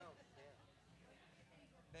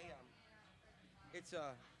it's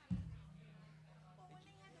Well, when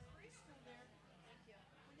they had the preschool there, thank you.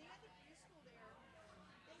 When they had the preschool there,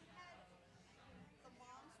 they had the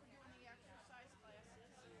moms were doing the exercise classes.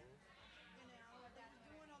 You know, they were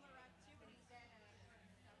doing other activities.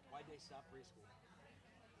 why'd they stop preschool?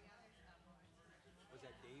 Was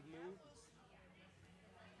that Dave That move? was.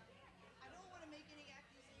 I don't want to make any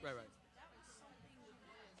accusations. Right, right. But that was something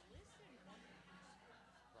that Melissa wanted.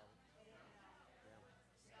 Probably. Yeah. So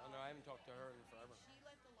I don't know. I haven't talked to her in forever. she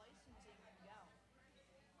let the licensing go.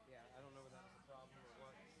 Yeah, I don't know if that was a problem or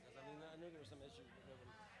what. Because I mean, I knew there were some issues, but nobody.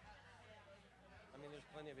 I mean, there's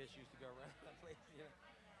plenty of issues to go around that place, you know.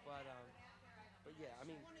 But yeah, I She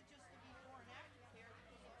mean, wanted just to be before and after care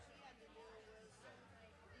because all she had to do was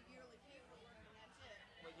the yearly paperwork and that's it.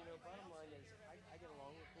 but you know, bottom line is, I get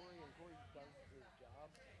along with Corey, and Corey does his job.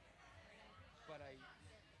 But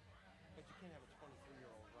you can't have a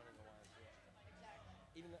 23-year-old running the YMCA. Exactly.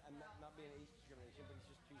 Even though I'm not being age discrimination, but he's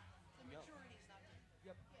just too The young. maturity's not there.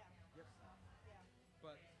 Yep. Yeah. Yep. Yeah.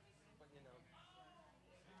 But you know,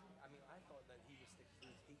 I mean, I thought that he was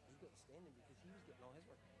he couldn't stand him because he was getting all his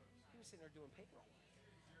work. He was sitting there doing payroll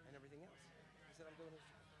and everything else. He said, "I'm doing this."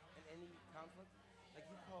 And any conflict, like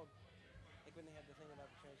he called, like when they had the thing about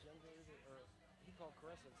the transgenders, or he called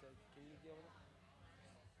Carissa and said, "Can you deal with it?"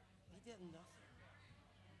 He did nothing.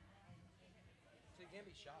 So you can't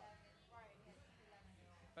be shocked. Right.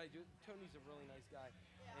 But I do. Tony's a really nice guy,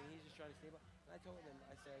 and he's just trying to stay. And I told him,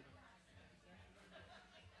 I said,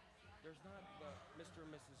 "There's not the Mr.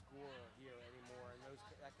 and Mrs. Gore here anymore, and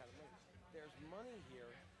that kind of thing. There's money here,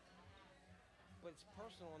 but it's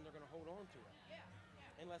personal, and they're going to hold on to it, Yeah.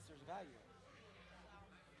 Yeah. unless there's value.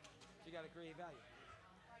 So you got to create value."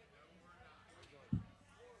 Right.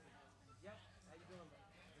 Yep. How you doing?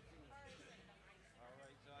 All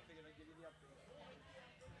right. So I figured I'd give you the update.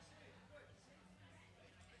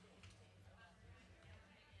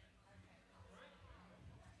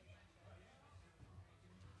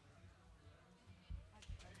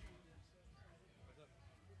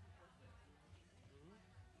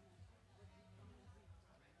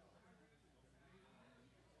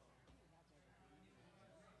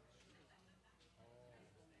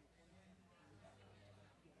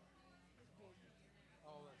 What's up?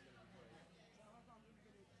 Oh, that's gonna be great.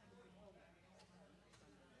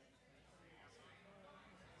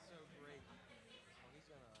 So great. Oh, he's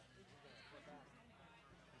gonna flip out.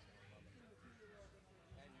 He's gonna love it.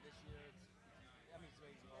 And this year, I mean, it's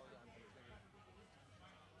amazing all the time. But it's gonna be,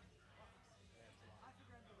 yeah, it's a lot.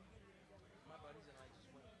 My buddies and I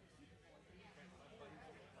just went. My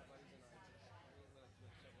buddies and I just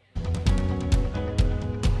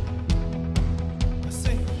I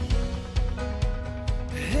sing.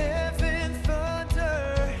 Heaven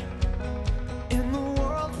thunder, and the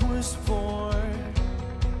world was born.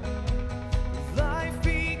 Life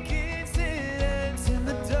begins and ends in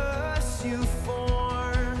the dust you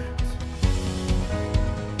formed.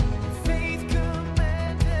 Faith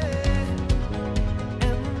commanded,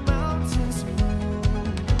 and the mountains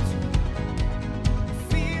moved.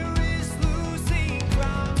 Fear is losing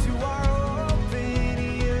ground to our open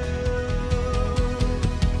you.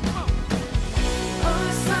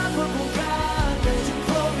 Unstoppable God, let your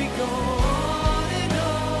glory go on and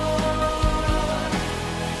on.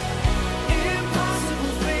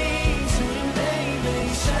 Impossible things in your name, they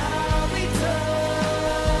shall be done.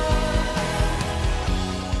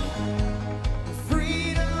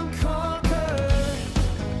 Freedom conquered,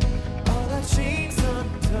 all our chains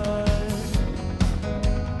undone.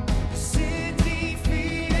 Sin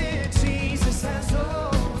defeated, Jesus has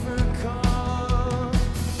overcome.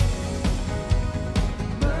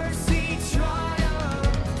 Mercy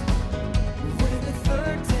triumphed when the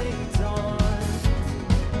third day dawned.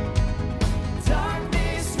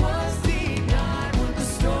 Darkness was denied when the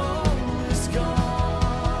storm was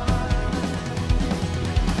gone.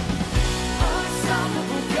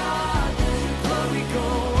 Unstoppable God, let your glory go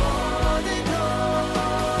on and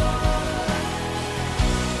on.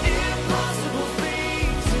 Impossible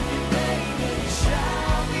things in your name, they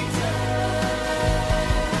shall be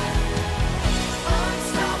done.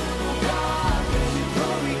 Unstoppable God, let your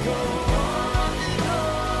glory go on and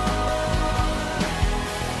on.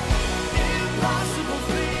 Impossible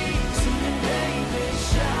things in your name, they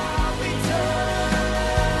shall be done.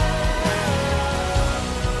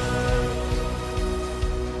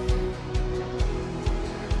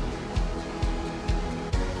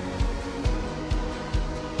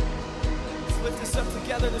 Let's lift this up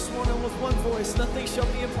together this morning with one voice. Nothing shall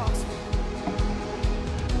be impossible.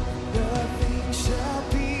 Nothing shall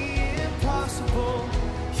be impossible.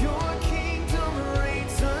 Your kingdom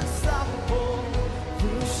reigns unstoppable.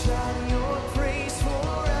 We'll shout your praise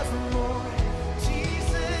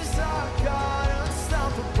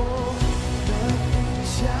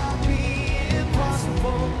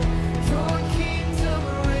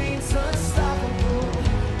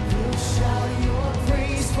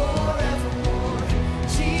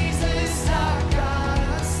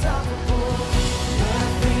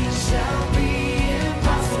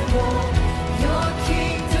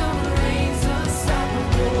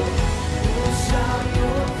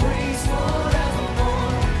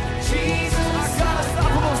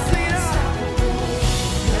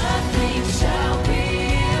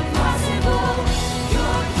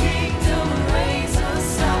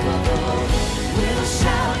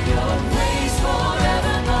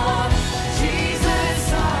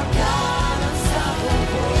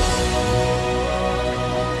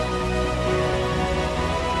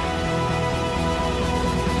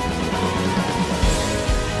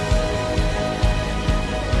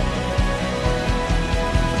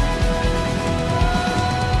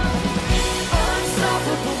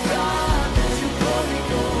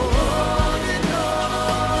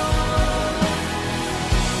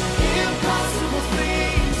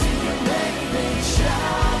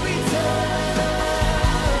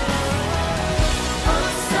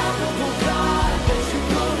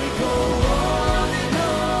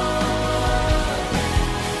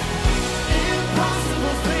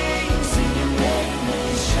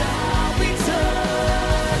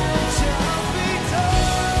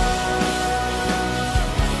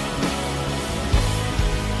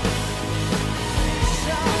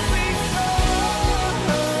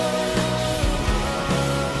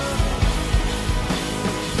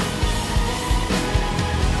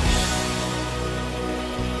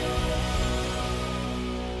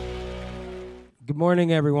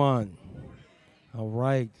morning, everyone. All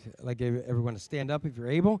right. I'd like everyone to stand up if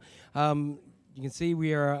you're able. You can see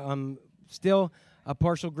we are still a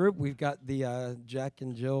partial group. We've got the Jack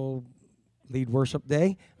and Jill lead worship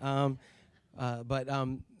day. And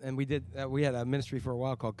we had a ministry for a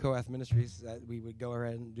while called Kohath Ministries that we would go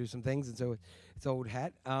ahead and do some things, and so it's old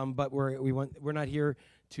hat. But we're not here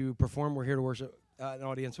to perform. We're here to worship an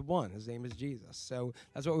audience of one. His name is Jesus. So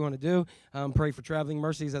that's what we want to do. Pray for traveling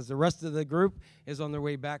mercies as the rest of the group is on their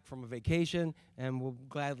way back from a vacation, and we'll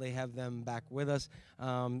gladly have them back with us.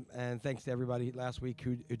 And thanks to everybody last week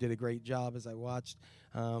who did a great job as I watched,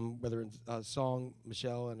 whether it's Song,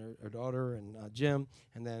 Michelle, and her daughter, and Jim.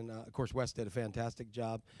 And then, of course, Wes did a fantastic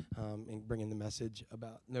job in bringing the message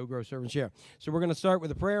about no, grow, serve, and share. So we're going to start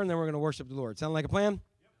with a prayer, and then we're going to worship the Lord. Sound like a plan?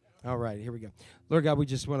 All right, here we go. Lord God, we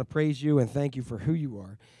just want to praise you and thank you for who you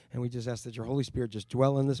are. And we just ask that your Holy Spirit just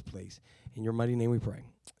dwell in this place. In your mighty name we pray.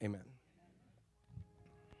 Amen.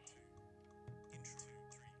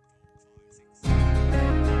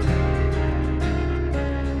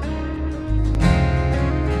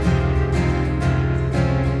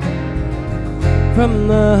 From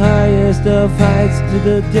the highest of heights to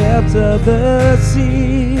the depths of the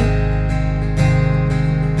sea,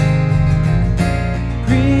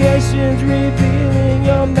 creation's revealing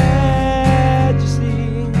your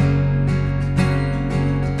majesty.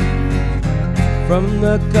 From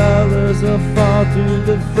the colors of fall to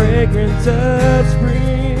the fragrance of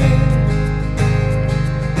spring,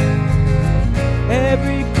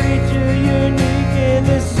 every creature unique in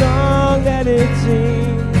the song that it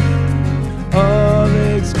sings, all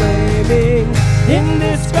exclaiming,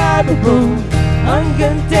 indescribable,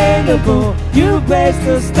 uncontainable. You place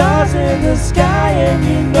the stars in the sky and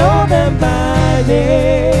you know them by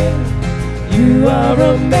name. You are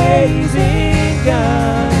amazing,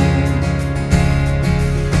 God.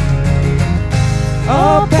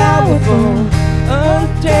 All powerful,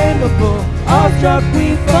 untamable, awestruck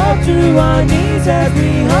we fall to our knees as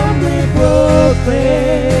we humbly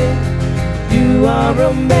proclaim. You are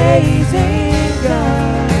amazing,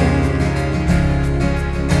 God.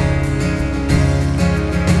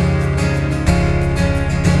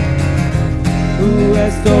 Who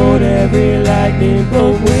has told every lightning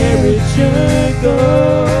bolt where it should go,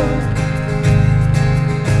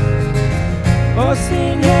 or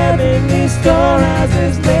seen heavenly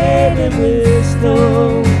storehouses laden with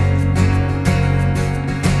snow?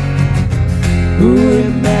 Who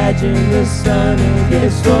imagined the sun and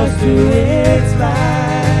gives force to its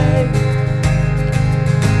light,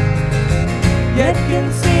 yet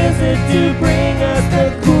conceals it to bring us the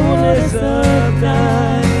coolness of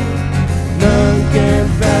night? None can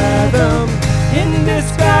fathom,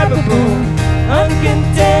 indescribable,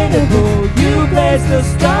 uncontainable. You place the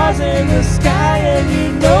stars in the sky and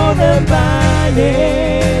you know them by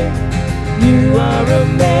name. You are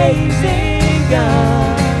amazing,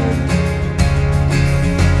 God.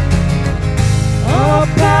 All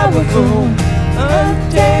powerful,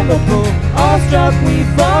 untamable, awestruck we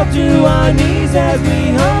fall to our knees as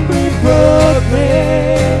we humbly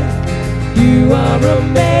proclaim. You are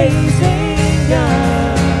amazing,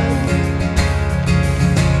 God.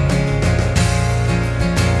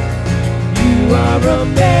 You are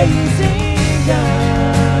amazing, God.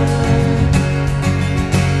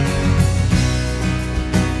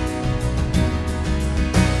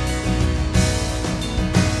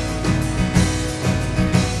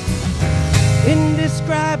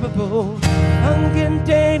 Indescribable,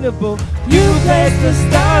 uncontainable. You place the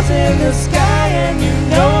stars in the sky and you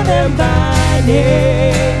know them by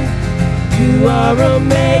name. You are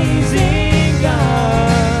amazing,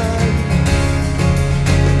 God.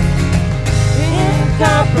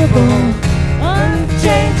 Incomparable,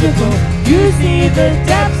 unchangeable. You see the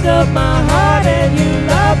depths of my heart and you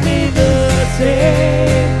love me the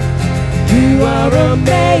same. You are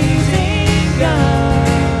amazing, God.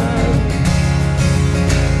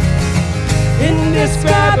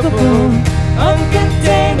 Indescribable,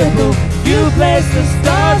 uncontainable. You place the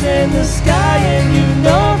stars in the sky and you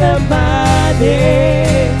know them by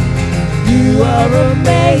name. You are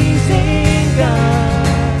amazing, God.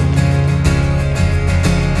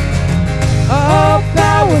 All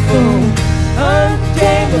powerful,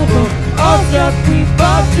 untamable, awestruck we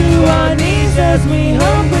fall to our knees as we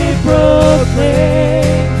humbly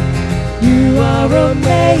proclaim. You are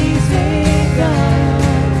amazing, God.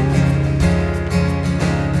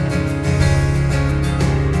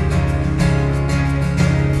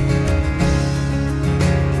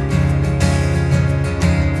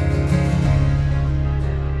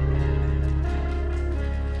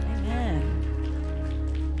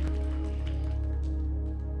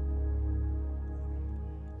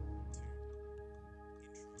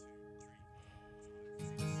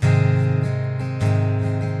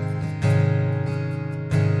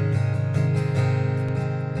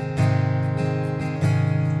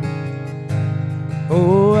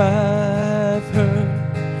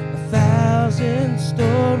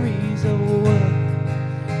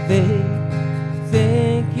 They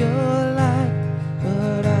think you're like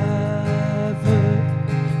what I've heard,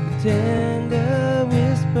 tender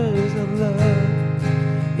whispers of love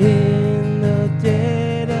in the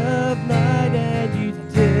dead of night, and you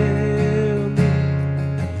tell me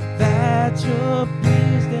that you're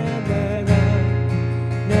pleased and that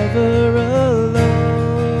I'm never alone.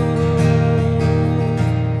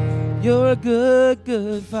 You're a good,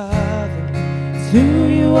 good Father. It's who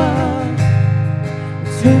you are.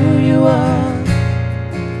 It's who you are.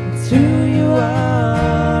 It's who you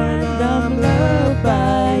are, and I'm loved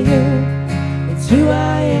by you. It's who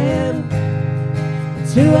I am.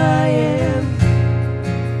 It's who I am.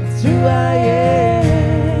 It's who I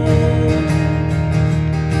am.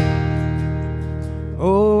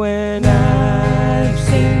 Oh, and I've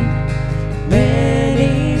seen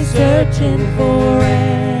many searching for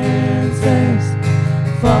answers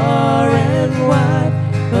far and wide,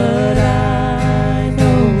 but I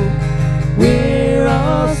know we're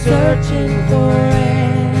all searching for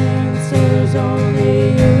answers.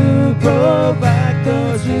 Only you provide,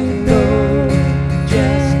 'cause you know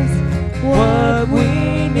just what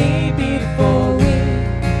we need before we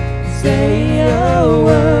say a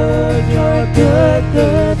word. You're a good,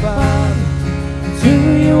 good Father. It's who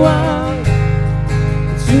you are.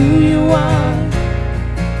 It's who you are.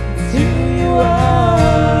 It's who you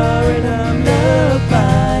are, and I'm loved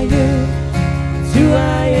by you. It's who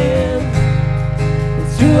I am.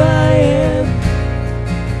 It's who I am.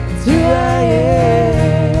 It's who I am.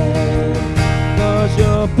 'Cause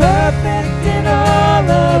you're perfect in all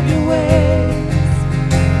of your ways.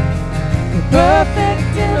 You're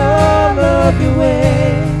perfect in all of your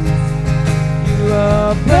ways. You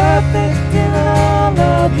are perfect in all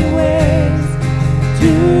of your ways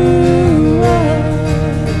to us.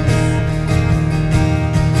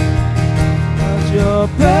 'Cause you're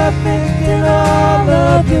perfect in all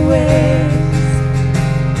of your ways.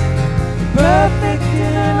 You're perfect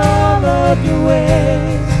in all of your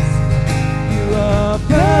ways. You are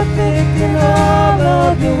perfect in all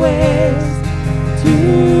of your ways to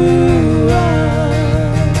us.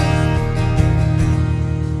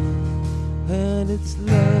 And it's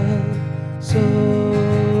love so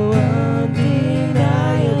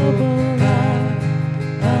undeniable.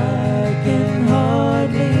 I can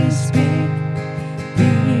hardly speak.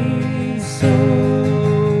 Peace so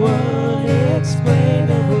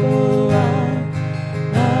unexplainable.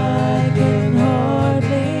 I can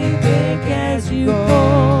hardly think as you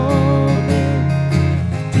call me.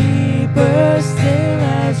 Deeper still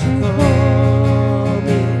as you call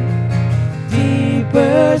me.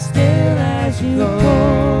 Deeper still as you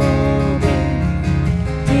call me.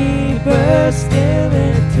 Deeper still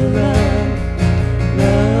into love.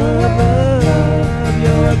 Love, love.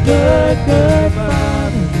 You're a good, good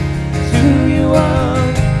Father. It's who you are.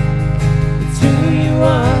 It's who you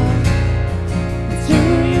are. It's who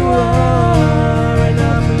you are, and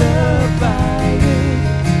I'm loved by you.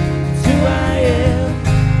 It's who I am.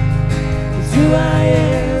 It's who I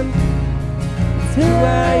am. It's who I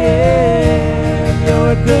am. You're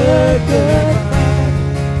a good, good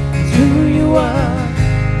Father. It's who you are.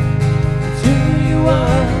 It's who you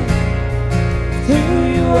are. It's who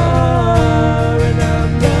you are, and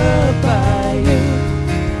I'm loved by you.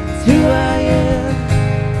 It's who I am.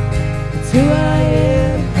 It's who I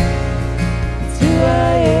am. It's who I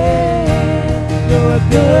am. You're a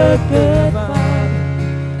good, good Father.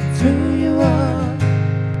 It's who you are.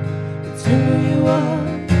 It's who you are.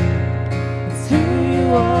 It's who you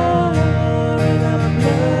are, and I'm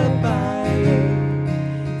loved by you.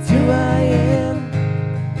 It's who I am.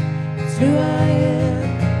 It's who I am.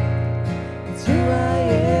 It's who I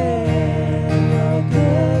am. You're a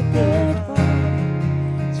good, good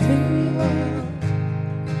Father. It's who you are.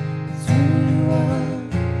 It's who you are.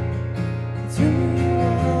 It's who you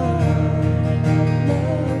are, and I'm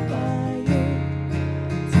loved by you.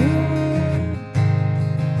 It's who I am.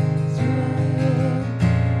 It's who I am.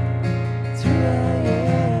 It's who I am.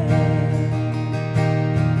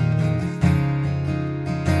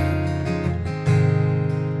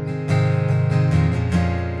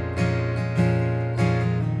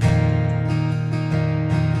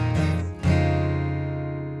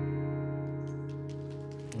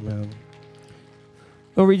 Amen.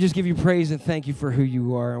 Lord, we just give you praise and thank you for who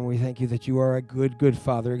you are, and we thank you that you are a good, good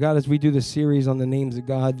Father. God, as we do this series on the names of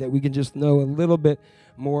God, that we can just know a little bit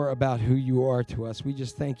more about who you are to us. We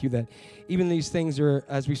just thank you that even these things are,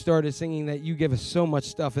 as we started singing, that you give us so much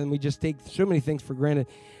stuff, and we just take so many things for granted.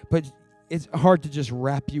 But it's hard to just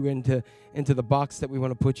wrap you into the box that we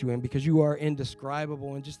want to put you in, because you are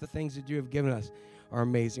indescribable, and just the things that you have given us are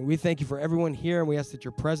amazing. We thank you for everyone here, and we ask that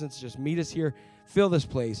your presence just meet us here, fill this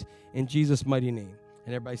place in Jesus' mighty name.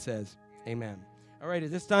 And everybody says, amen. All right,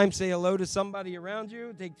 at this time, say hello to somebody around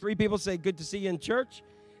you. Take 3 people, say good to see you in church.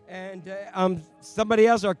 And somebody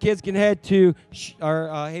else, our kids can head to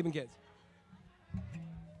our Haven Kids.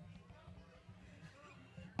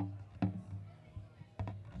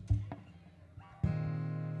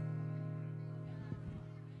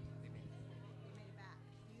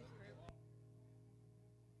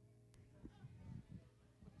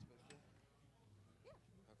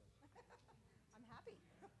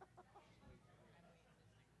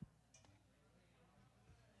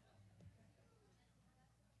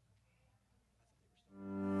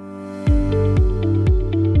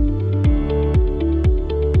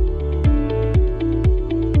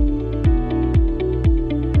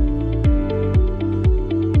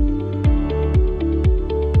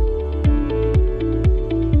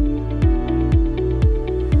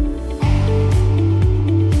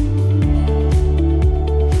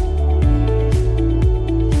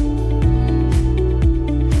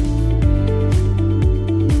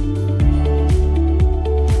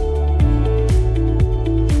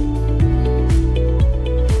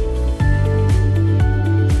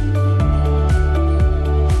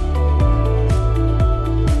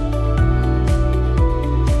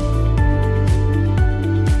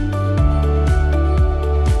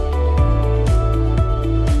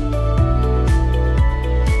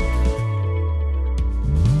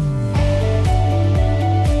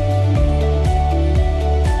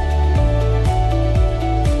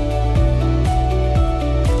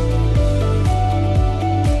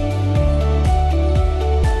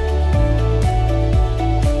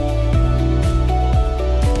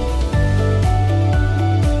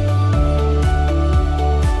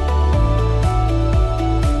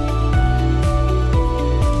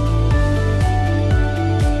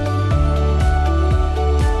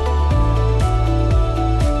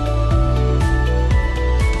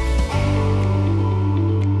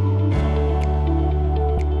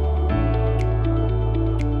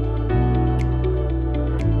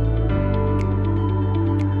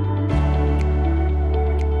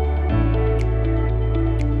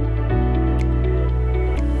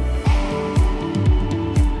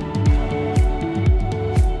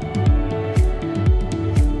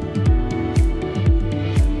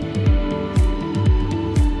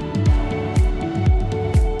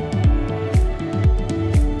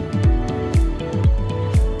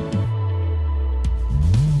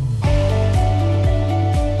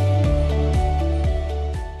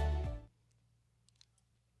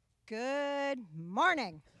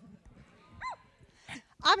 Morning.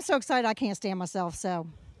 I'm so excited I can't stand myself, so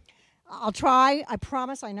I'll try. I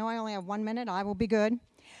promise. I know I only have 1 minute. I will be good.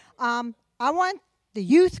 I want the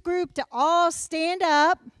youth group to all stand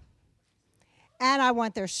up, and I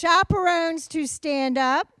want their chaperones to stand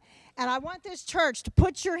up, and I want this church to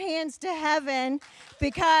put your hands to heaven,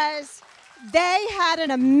 because they had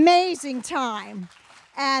an amazing time,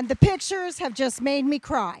 and the pictures have just made me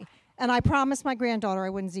cry. And I promised my granddaughter I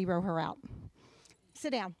wouldn't zero her out.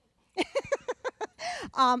 Sit down.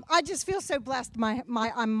 I just feel so blessed.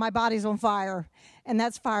 My body's on fire, and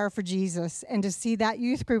that's fire for Jesus. And to see that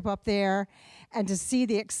youth group up there, and to see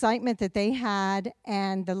the excitement that they had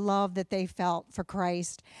and the love that they felt for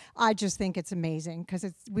Christ, I just think it's amazing, because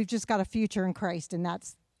we've just got a future in Christ, and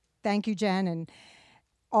that's, thank you, Jen and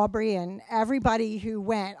Aubrey and everybody who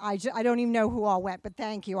went. I don't even know who all went, but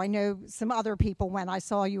thank you. I know some other people went. I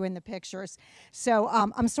saw you in the pictures. So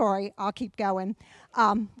I'm sorry. I'll keep going.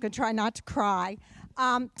 I'm going to try not to cry.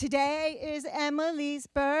 Today is Emily's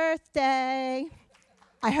birthday.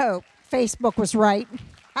 I hope Facebook was right.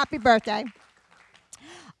 Happy birthday.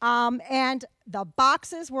 And the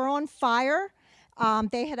boxes were on fire.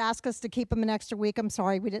 They had asked us to keep them an extra week. I'm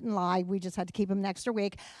sorry, we didn't lie. We just had to keep them an extra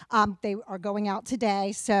week. They are going out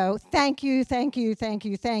today. So thank you, thank you, thank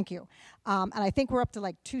you, thank you. And I think we're up to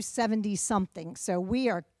like 270 something. So we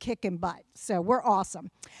are kicking butt. So we're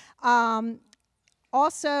awesome.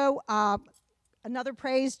 Also, another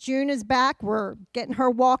praise, June is back. We're getting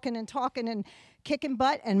her walking and talking and kicking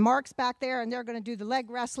butt. And Mark's back there, and they're going to do the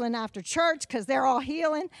leg wrestling after church because they're all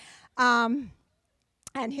healing.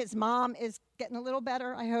 And his mom is getting a little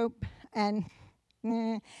better, I hope. And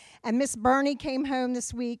Miss Bernie came home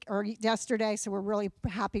this week or yesterday, so we're really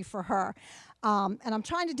happy for her. And I'm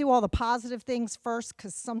trying to do all the positive things first,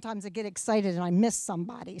 because sometimes I get excited and I miss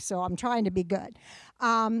somebody. So I'm trying to be good.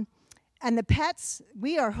 And the pets,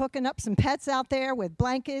 we are hooking up some pets out there with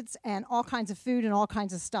blankets and all kinds of food and all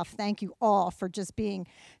kinds of stuff. Thank you all for just being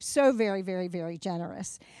so very, very, very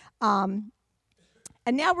generous. And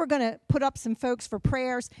now we're going to put up some folks for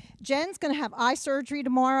prayers. Jen's going to have eye surgery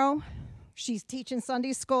tomorrow. She's teaching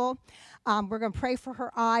Sunday school. We're going to pray for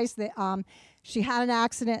her eyes. That she had an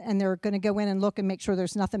accident, and they're going to go in and look and make sure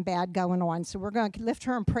there's nothing bad going on. So we're going to lift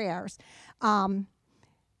her in prayers.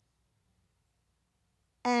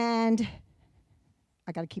 And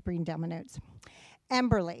I got to keep reading down my notes.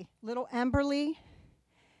 Emberly, little Emberly.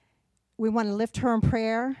 We want to lift her in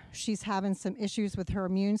prayer. She's having some issues with her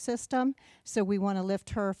immune system, so we want to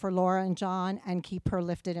lift her for Laura and John and keep her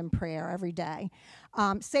lifted in prayer every day.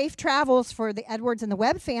 Safe travels for the Edwards and the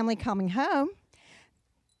Webb family coming home.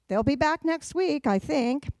 They'll be back next week, I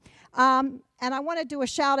think. And I want to do a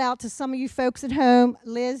shout out to some of you folks at home,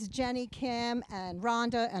 Liz, Jenny, Kim, and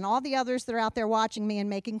Rhonda, and all the others that are out there watching me and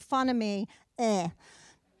making fun of me.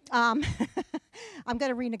 I'm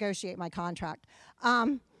going to renegotiate my contract.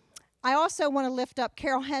 I also want to lift up,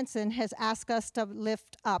 Carol Henson has asked us to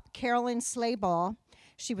lift up Carolyn Slayball.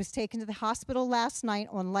 She was taken to the hospital last night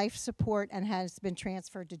on life support and has been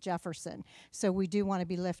transferred to Jefferson. So we do want to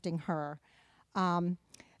be lifting her.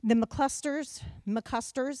 The McCusters,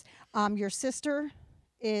 your sister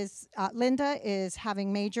is, Linda, is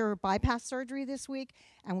having major bypass surgery this week,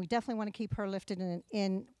 and we definitely want to keep her lifted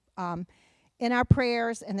in our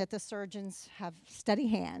prayers, and that the surgeons have steady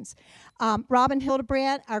hands. Robin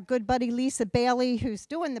Hildebrandt, our good buddy Lisa Bailey, who's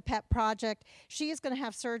doing the PEP project, she is going to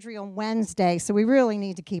have surgery on Wednesday, so we really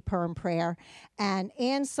need to keep her in prayer. And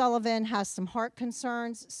Ann Sullivan has some heart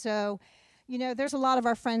concerns, so, you know, there's a lot of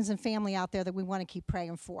our friends and family out there that we want to keep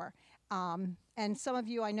praying for. And some of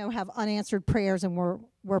you I know have unanswered prayers, and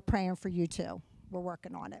we're praying for you too. We're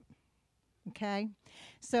working on it. Okay?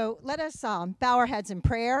 So let us bow our heads in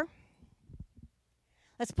prayer.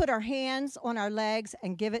 Let's put our hands on our legs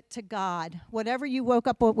and give it to God. Whatever you woke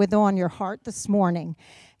up with on your heart this morning,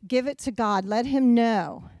 give it to God. Let him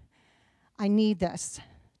know, I need this.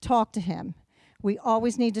 Talk to him. We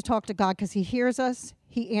always need to talk to God because he hears us.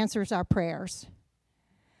 He answers our prayers.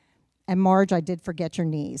 And Marge, I did forget your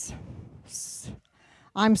knees.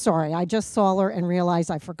 I'm sorry. I just saw her and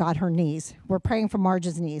realized I forgot her knees. We're praying for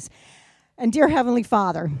Marge's knees. And dear Heavenly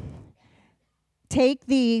Father, take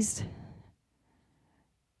these,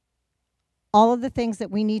 all of the things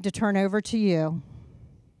that we need to turn over to you.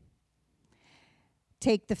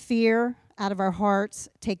 Take the fear out of our hearts.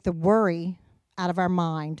 Take the worry out of our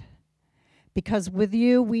mind. Because with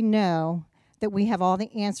you, we know that we have all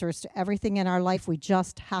the answers to everything in our life. We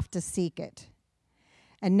just have to seek it.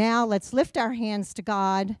 And now let's lift our hands to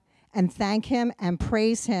God and thank him and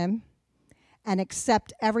praise him and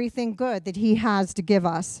accept everything good that he has to give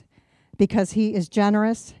us. Because he is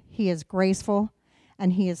generous, he is graceful,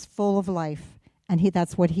 and he is full of life, and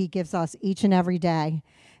that's what he gives us each and every day.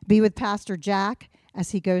 Be with Pastor Jack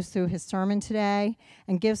as he goes through his sermon today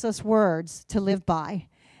and gives us words to live by.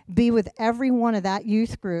 Be with every one of that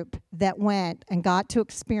youth group that went and got to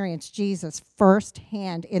experience Jesus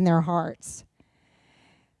firsthand in their hearts.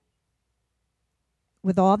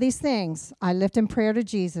 With all these things, I lift in prayer to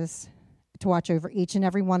Jesus to watch over each and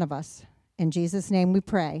every one of us. In Jesus' name we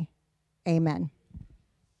pray. Amen.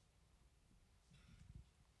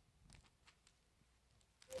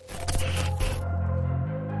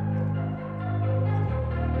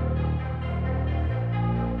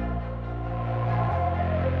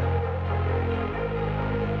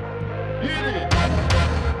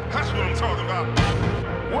 That's what I'm talking about.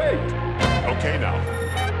 Wait. Okay, now.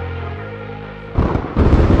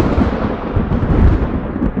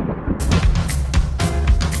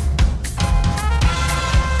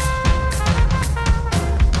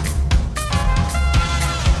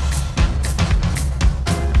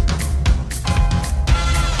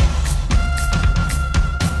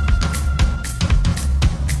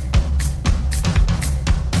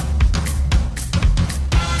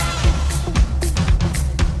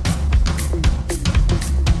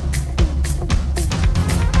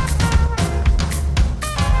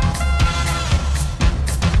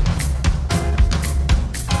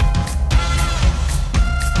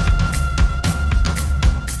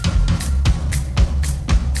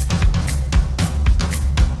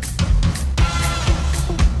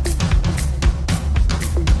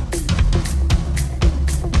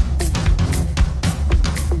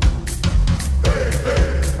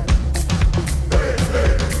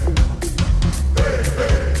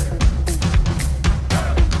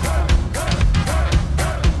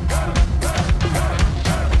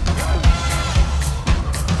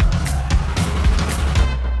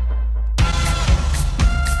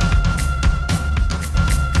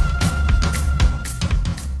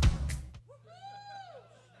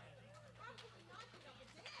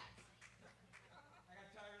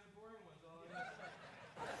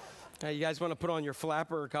 Hey, you guys want to put on your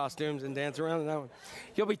flapper costumes and dance around in that one?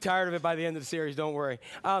 You'll be tired of it by the end of the series, don't worry.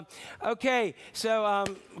 Okay, so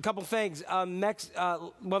a couple things. Next,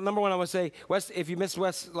 well, number one, I want to say, Wes, if you missed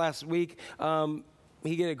Wes last week,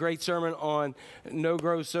 he did a great sermon on know,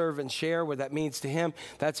 grow, serve, and share, what that means to him.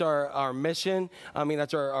 That's our mission. I mean,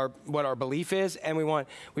 that's our what our belief is. And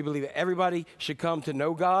we believe that everybody should come to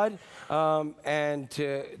know God and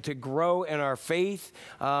to grow in our faith,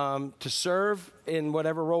 to serve in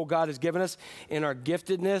whatever role God has given us, in our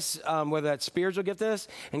giftedness, whether that's spiritual giftedness,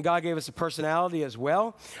 and God gave us a personality as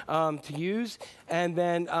well to use, and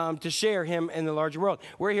then to share him in the larger world.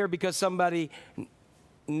 We're here because somebody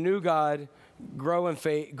knew God, grew in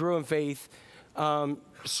faith,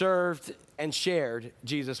 served and shared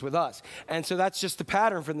Jesus with us. And so that's just the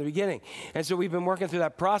pattern from the beginning. And so we've been working through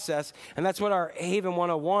that process, and that's what our Haven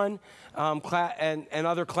 101 and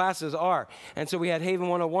other classes are. And so we had Haven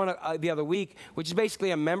 101 the other week, which is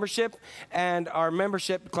basically a membership. And our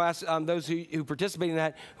membership class, those who participate in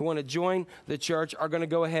that, who want to join the church, are going to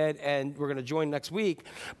go ahead and we're going to join next week.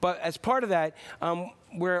 But as part of that,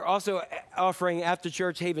 we're also offering after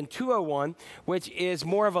church Haven 201, which is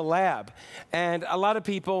more of a lab. And a lot of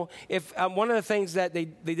people, if one of the things that they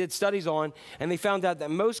did studies on, and they found out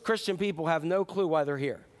that most Christian people have no clue why they're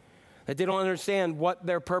here. That they don't understand what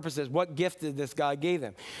their purpose is, what gift this God gave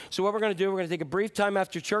them. So what we're going to do, we're going to take a brief time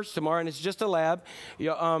after church tomorrow, and it's just a lab.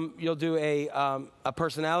 You'll do a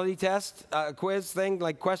personality test, a quiz thing,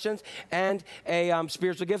 like questions, and a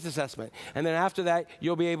spiritual gift assessment. And then after that,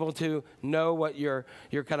 you'll be able to know what your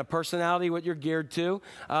kind of personality, what you're geared to.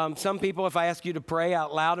 Some people, if I ask you to pray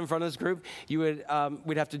out loud in front of this group,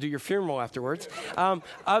 we'd have to do your funeral afterwards.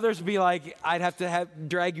 Others would be like, I'd have to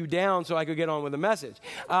drag you down so I could get on with the message.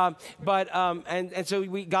 So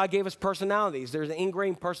God gave us personalities. There's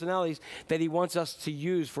ingrained personalities that he wants us to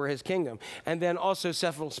use for his kingdom. And then also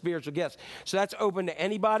several spiritual gifts. So that's open to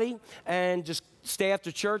anybody, and just stay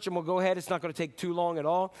after church and we'll go ahead. It's not going to take too long at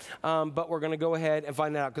all, but we're going to go ahead and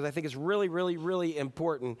find out, because I think it's really, really, really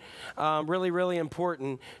important, really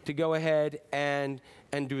important to go ahead and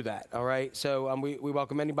do that, all right? So we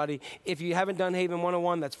welcome anybody. If you haven't done Haven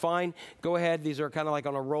 101, that's fine. Go ahead. These are kind of like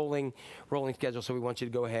on a rolling schedule, so we want you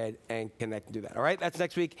to go ahead and connect and do that, all right? That's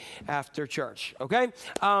next week after church, okay?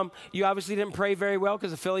 You obviously didn't pray very well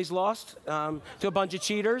because the Phillies lost to a bunch of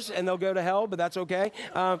cheaters, and they'll go to hell, but that's okay.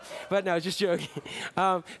 But no, just joking.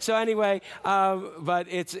 So anyway, but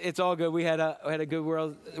it's all good. We had a good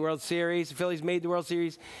World Series. The Phillies made the World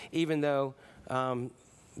Series, even though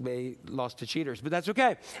they lost to cheaters, but that's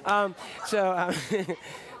okay.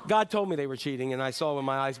 God told me they were cheating, and I saw with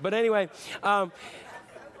my eyes. But anyway,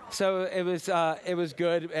 so it was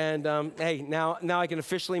good. And hey, now I can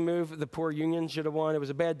officially move. The poor Union should have won. It was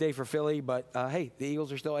a bad day for Philly, but hey, the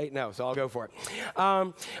Eagles are still 8-0, so I'll go for it.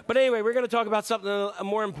 But anyway, we're going to talk about something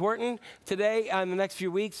more important today in the next few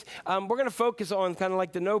weeks. We're going to focus on kind of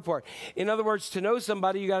like the know part. In other words, to know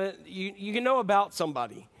somebody, you can know about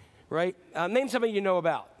somebody. Right? Name somebody you know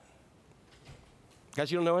about. Guys,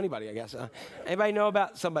 you don't know anybody, I guess. Anybody know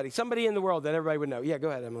about somebody? Somebody in the world that everybody would know. Yeah, go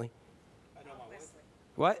ahead, Emily. I know about Wesley.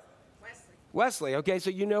 What? Wesley. Okay, so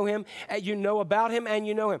you know him, you know about him, and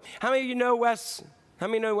you know him. How many of you know Wes? How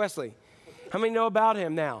many know Wesley? How many know about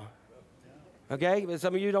him now? Okay, but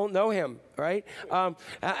some of you don't know him, right?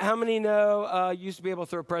 How many know, used to be able to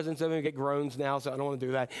throw presents at him and get groans now, so I don't want to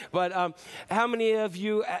do that. But how many of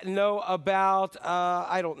you know about,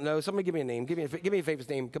 I don't know, somebody give me a name. Give me a famous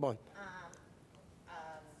name, come on.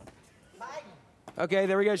 Biden. Okay,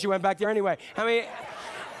 there we go, she went back there anyway. How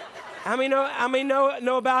many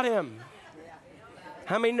know about him?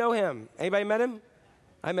 How many know him? Anybody met him?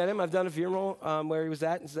 I met him. I've done a funeral where he was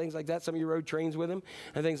at and things like that. Some of you rode trains with him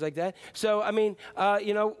and things like that. So, I mean,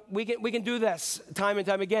 we can do this time and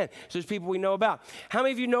time again. So there's people we know about. How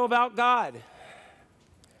many of you know about God?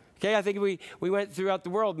 Okay, I think we went throughout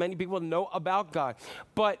the world. Many people know about God.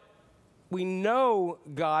 But we know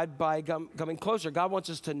God by coming closer. God wants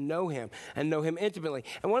us to know him and know him intimately.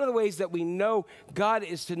 And one of the ways that we know God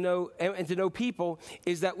is to know, and to know people,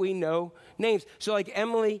 is that we know names. So like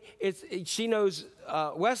Emily, she knows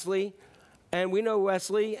Wesley, and we know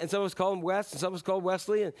Wesley, and some of us call him Wes, and some of us call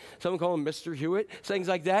Wesley, and some call him Mr. Hewitt, things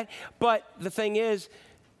like that. But the thing is,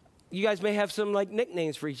 you guys may have some like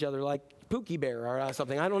nicknames for each other, like Pookie Bear or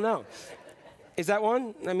something. I don't know. Is that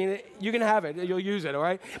one? I mean, you can have it. You'll use it, all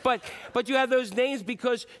right? But you have those names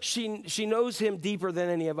because she knows him deeper than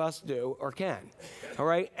any of us do or can, all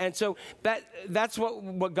right? And so that's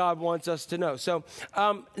what God wants us to know. So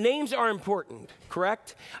names are important,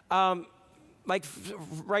 correct?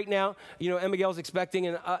 right now, Emma Gail's expecting,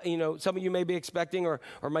 and some of you may be expecting, or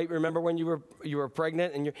might remember when you were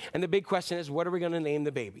pregnant, and the big question is, what are we going to name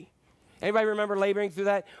the baby? Anybody remember laboring through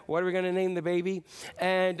that? What are we going to name the baby?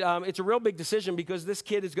 And it's a real big decision because this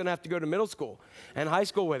kid is going to have to go to middle school and high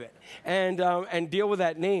school with it and deal with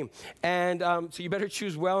that name. And so you better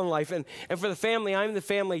choose well in life. And for the family, I'm the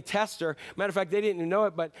family tester. Matter of fact, they didn't even know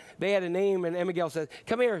it, but they had a name, and Emma Gail said,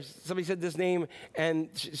 come here. Somebody said this name, and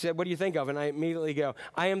she said, what do you think of? And I immediately go,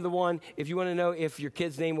 I am the one. If you want to know if your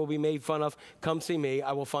kid's name will be made fun of, come see me.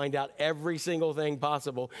 I will find out every single thing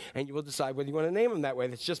possible, and you will decide whether you want to name him that way.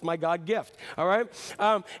 That's just my God gift, all right?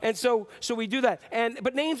 And so we do that.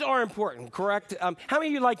 But names are important, correct? How many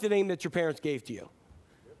of you like the name that your parents gave to you?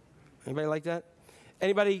 Anybody like that?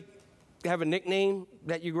 Anybody have a nickname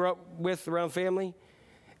that you grew up with around family?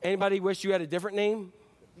 Anybody wish you had a different name?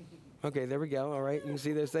 Okay, there we go. All right, you can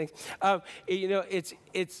see those things.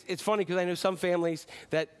 It's funny because I know some families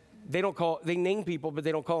that they name people, but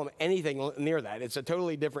they don't call them anything near that. It's a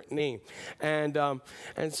totally different name, and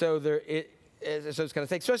so it's kind of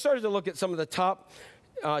thing. So I started to look at some of the top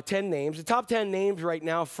 10 names. The top 10 names right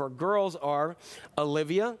now for girls are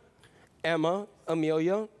Olivia, Emma,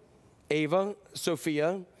 Amelia, Ava,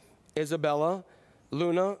 Sophia, Isabella,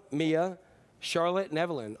 Luna, Mia, Charlotte, and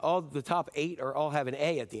Evelyn. All the top 8 all have an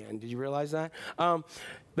A at the end. Did you realize that?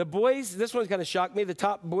 The boys, this one's kind of shocked me. The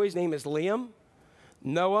top boy's name is Liam,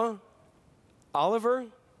 Noah, Oliver,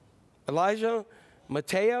 Elijah,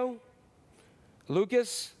 Mateo,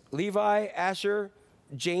 Lucas, Levi, Asher,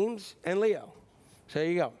 James, and Leo. So there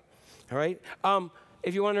you go. All right.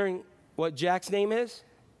 If you're wondering what Jack's name is,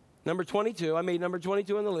 number 22. I made number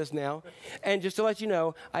 22 on the list now. And just to let you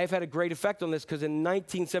know, I have had a great effect on this because in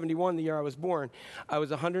 1971, the year I was born, I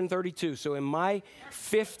was 132. So in my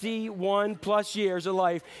 51 plus years of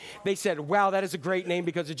life, they said, wow, that is a great name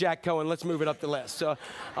because of Jack Cohen. Let's move it up the list. So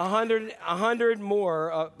 100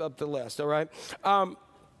 more up the list, all right?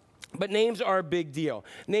 But names are a big deal.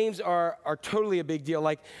 Names are totally a big deal.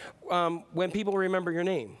 Like when people remember your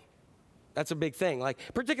name. That's a big thing. Like,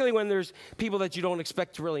 particularly when there's people that you don't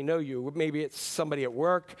expect to really know you. Maybe it's somebody at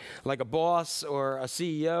work, like a boss or a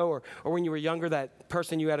CEO, or when you were younger, that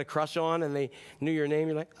person you had a crush on and they knew your name.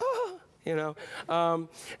 You're like, oh,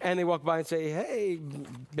 and they walk by and say, hey,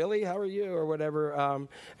 Billy, how are you, or whatever.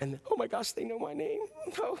 And oh my gosh, they know my name.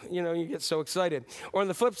 Oh, you get so excited. Or on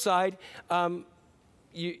the flip side,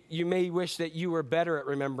 you may wish that you were better at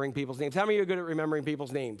remembering people's names. How many of you are good at remembering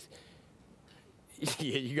people's names?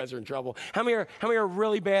 Yeah, you guys are in trouble. How many are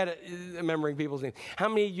really bad at remembering people's names? How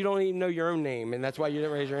many you don't even know your own name, and that's why you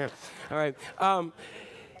didn't raise your hand? All right.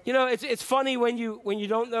 It's funny when you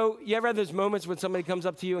don't know. You ever have those moments when somebody comes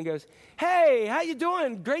up to you and goes, "Hey, how you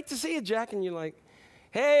doing? Great to see you, Jack." And you're like,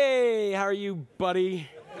 "Hey, how are you, buddy?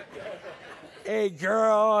 Hey,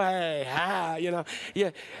 girl. Hey, hi."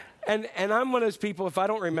 Yeah. And I'm one of those people, if I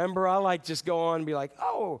don't remember, I like just go on and be like,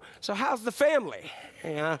 "Oh, so how's the family?"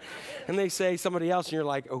 And they say somebody else, and you're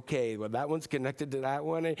like, okay, well, that one's connected to that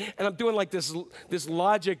one. And I'm doing like this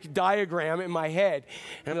logic diagram in my head.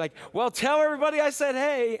 And I'm like, well, tell everybody I said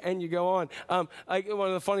hey, and you go on. One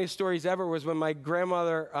of the funniest stories ever was when my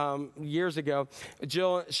grandmother, years ago,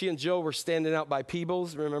 she and Jill were standing out by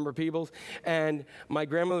Peebles. Remember Peebles? And my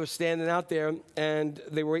grandmother was standing out there, and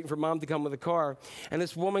they were waiting for Mom to come with a car. And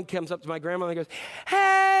this woman comes up to my grandmother and goes,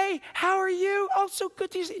 hey, how are you? Oh, so good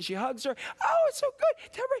to see you. She hugs her. Oh, it's so good.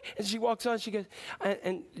 And she walks on, she goes,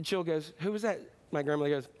 and Jill goes, who was that? My grandmother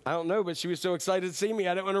goes, I don't know, but she was so excited to see me,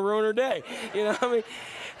 I didn't want to ruin her day.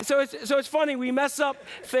 So it's funny, we mess up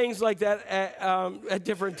things like that at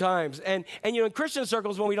different times. And in Christian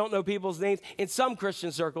circles, when we don't know people's names, in some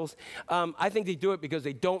Christian circles, I think they do it because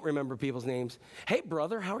they don't remember people's names. Hey,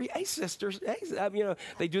 brother, how are you? Hey, sisters. Hey,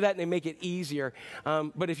 they do that and they make it easier.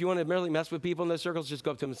 But if you want to really mess with people in those circles, just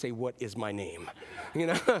go up to them and say, what is my name?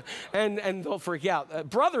 And they'll freak out.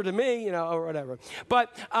 Brother to me, or whatever.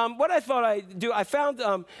 But what I thought I'd do, I found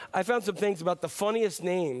some things about the funniest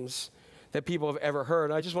names that people have ever heard.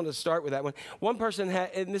 I just wanted to start with that one. One person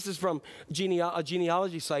had, and this is from a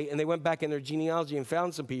genealogy site, and they went back in their genealogy and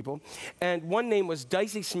found some people, and one name was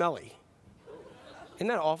Dicey Smelly. Isn't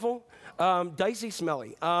that awful? Dicey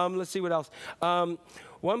Smelly. Let's see what else.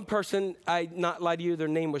 One person, I not lie to you, their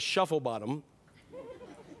name was Shufflebottom.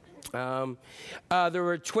 There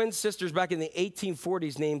were twin sisters back in the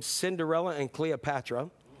 1840s named Cinderella and Cleopatra.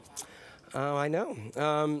 I know.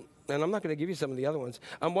 And I'm not going to give you some of the other ones.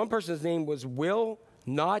 One person's name was Will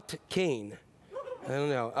Not Kane. I don't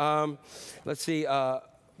know. Let's see.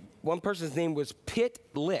 One person's name was Pit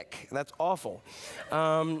Lick. That's awful.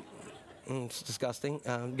 It's disgusting.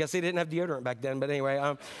 Guess they didn't have deodorant back then, but anyway.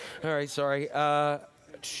 All right, sorry. Let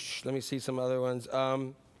me see some other ones.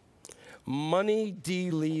 Money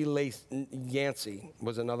D. Lee Yancey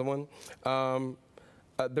was another one.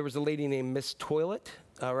 There was a lady named Miss Toilet,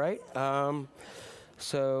 all right?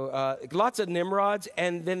 So lots of Nimrods,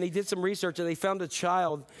 and then they did some research, and they found a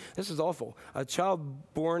child, this is awful, a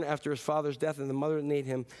child born after his father's death, and the mother named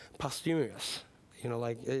him Posthumous. You know,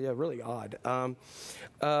 like, yeah, really odd.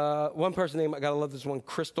 One person named, I gotta love this one,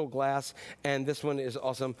 Crystal Glass, and this one is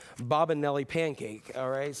awesome, Bob and Nellie Pancake,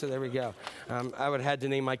 all right? So there we go. I would have had to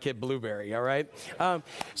name my kid Blueberry, all right?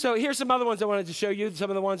 So here's some other ones I wanted to show you,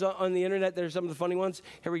 some of the ones on the internet. There's some of the funny ones.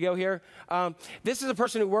 Here we go here. This is a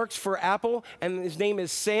person who works for Apple, and his name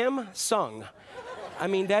is Samsung. I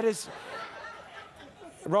mean, that is...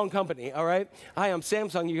 Wrong company, all right? Hi, I'm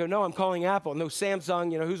Samsung. You go, no, I'm calling Apple. No,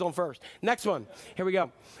 Samsung, you know, who's on first? Next one. Here we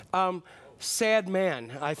go. Sad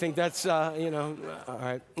man. I think that's, you know, all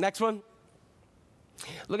right. Next one.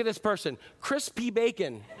 Look at this person. Crispy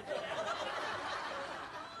Bacon.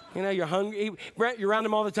 You know, you're hungry. You're around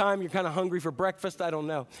him all the time. You're kind of hungry for breakfast. I don't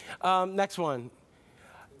know. Next one.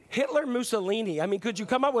 Hitler Mussolini. I mean, could you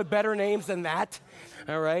come up with better names than that?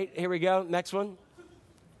 All right, here we go. Next one.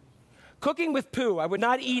 Cooking with poo. I would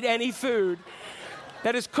not eat any food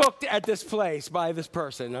that is cooked at this place by this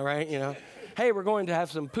person, all right? You know, hey, we're going to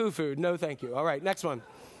have some poo food. No, thank you. All right, next one.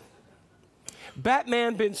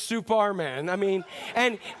 Batman bin Superman. I mean,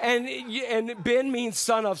 and bin means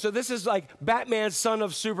son of, so this is like Batman, son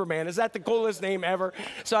of Superman. Is that the coolest name ever?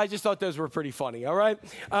 So I just thought those were pretty funny, all right?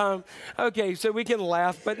 Okay, so we can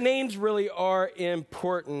laugh, but names really are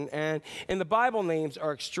important, and in the Bible, names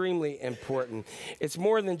are extremely important. It's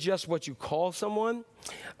more than just what you call someone.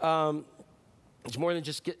 It's more than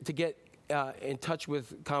just to get in touch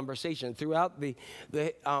with conversation. Throughout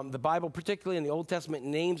the Bible, particularly in the Old Testament,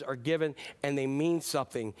 names are given and they mean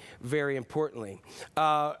something very importantly.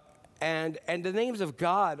 And the names of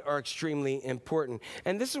God are extremely important.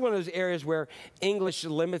 And this is one of those areas where English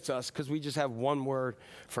limits us because we just have one word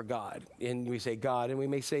for God. And we say God, and we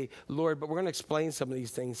may say Lord, but we're going to explain some of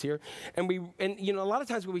these things here. And you know, a lot of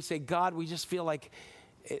times when we say God, we just feel like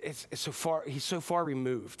it's so far, he's so far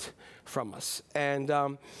removed from us. And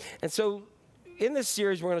so in this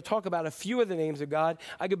series, we're going to talk about a few of the names of God.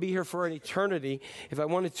 I could be here for an eternity if I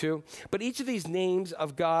wanted to. But each of these names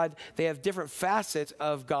of God, they have different facets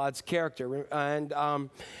of God's character. And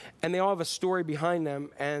they all have a story behind them.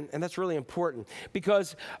 And that's really important.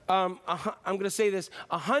 Because I'm going to say this,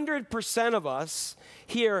 100% of us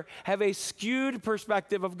here have a skewed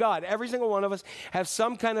perspective of God. Every single one of us have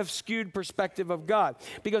some kind of skewed perspective of God.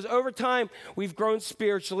 Because over time, we've grown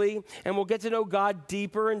spiritually, and we'll get to know God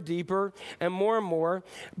deeper and deeper and more.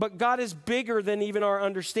 But God is bigger than even our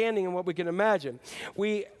understanding and what we can imagine.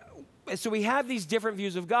 So we have these different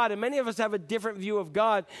views of God, and many of us have a different view of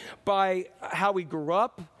God by how we grew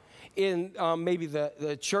up, in maybe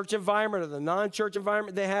the church environment or the non-church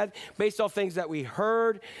environment they had, based off things that we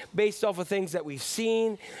heard, based off of things that we've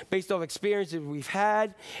seen, based off experiences we've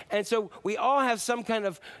had. And so we all have some kind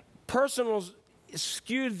of personal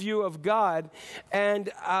skewed view of God. And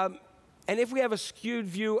if we have a skewed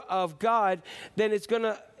view of God, then it's going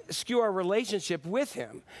to skew our relationship with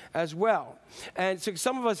him as well. And so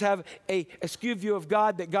some of us have a skewed view of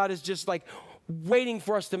God, that God is just like waiting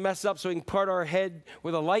for us to mess up so he can part our head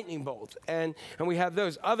with a lightning bolt. And we have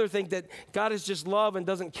those. Others think that God is just love and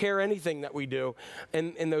doesn't care anything that we do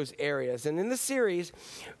in those areas. And in this series,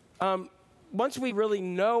 once we really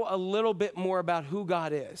know a little bit more about who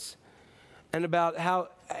God is and about how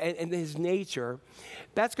and his nature,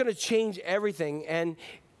 that's going to change everything. And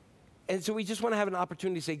so we just want to have an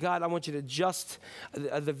opportunity to say, God, I want you to adjust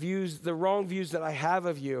the wrong views that I have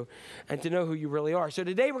of you, and to know who you really are. So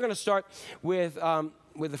today we're going to start with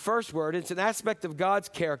the first word. It's an aspect of God's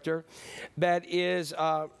character that is,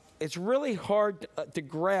 it's really hard to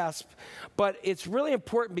grasp, but it's really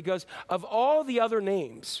important because of all the other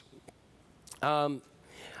names,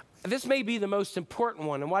 this may be the most important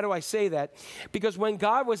one. And why do I say that? Because when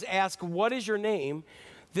God was asked, what is your name?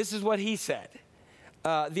 This is what he said.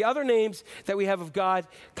 The other names that we have of God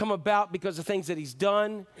come about because of things that he's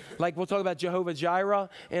done. Like we'll talk about Jehovah Jireh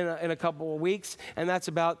in a couple of weeks, and that's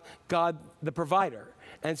about God the provider.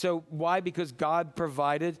 And so why? Because God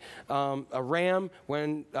provided a ram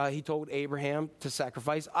when he told Abraham to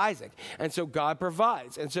sacrifice Isaac. And so God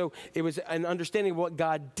provides. And so it was an understanding of what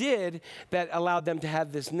God did that allowed them to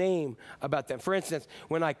have this name about them. For instance,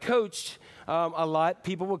 when I coached a lot,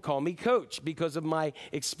 people would call me coach because of my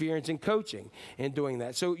experience in coaching and doing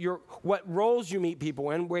that. So what roles you meet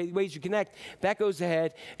people in, ways you connect, that goes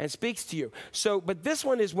ahead and speaks to you. So, but this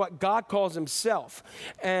one is what God calls himself.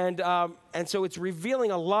 And so it's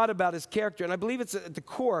revealing a lot about his character. And I believe it's at the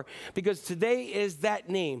core because today is that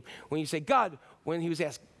name. When you say, God, when he was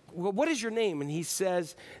asked, well, what is your name? And he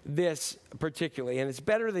says this particularly, and it's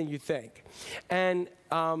better than you think. And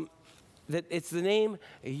that it's the name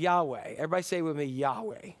Yahweh. Everybody say with me,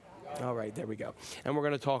 Yahweh. All right, there we go. And we're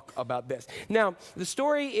going to talk about this. Now, the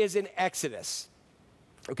story is in Exodus,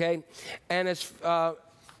 okay? And as far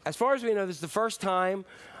as we know, this is the first time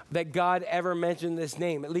that God ever mentioned this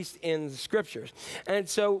name, at least in the scriptures. And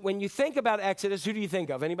so when you think about Exodus, who do you think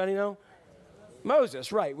of? Anybody know?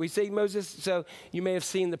 Moses, right. We say Moses, so you may have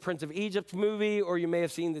seen the Prince of Egypt movie, or you may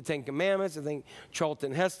have seen the Ten Commandments, I think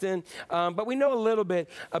Charlton Heston. But we know a little bit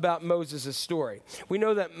about Moses' story. We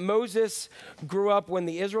know that Moses grew up when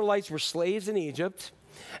the Israelites were slaves in Egypt,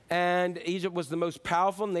 and Egypt was the most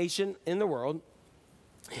powerful nation in the world.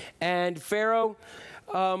 And Pharaoh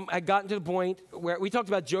had gotten to the point where we talked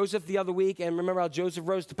about Joseph the other week, and remember how Joseph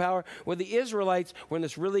rose to power? Well, the Israelites were in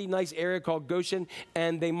this really nice area called Goshen,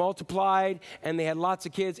 and they multiplied, and they had lots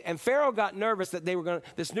of kids. And Pharaoh got nervous that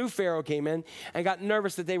this new Pharaoh came in and got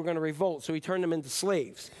nervous that they were going to revolt, so he turned them into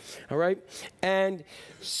slaves, all right? And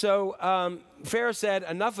so Pharaoh said,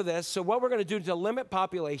 enough of this. So what we're going to do to limit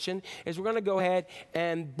population is we're going to go ahead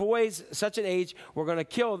and boys such an age, we're going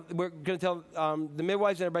to tell the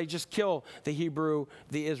midwives and everybody just kill the Hebrew,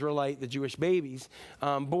 the Israelite, the Jewish babies,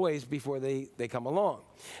 boys before they come along.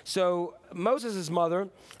 So Moses' mother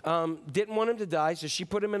didn't want him to die, so she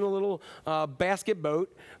put him in a little basket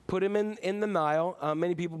boat, put him in the Nile.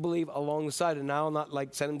 Many people believe along the side of the Nile, not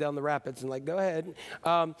like send him down the rapids and like, go ahead.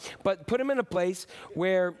 But put him in a place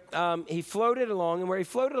where he floated along, and where he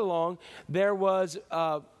floated along, there was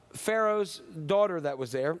Pharaoh's daughter that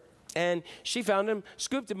was there, and she found him,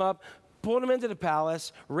 scooped him up, pulled him into the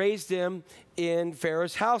palace, raised him in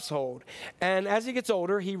Pharaoh's household. And as he gets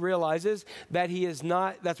older, he realizes that he is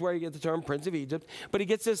not, that's where you get the term Prince of Egypt, but he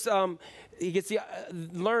gets this,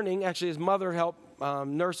 learning, actually his mother helped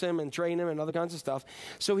nurse him and train him and other kinds of stuff.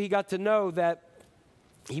 So he got to know that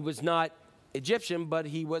he was not Egyptian, but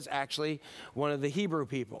he was actually one of the Hebrew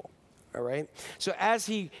people, all right? So as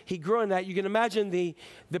he grew in that, you can imagine the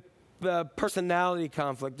personality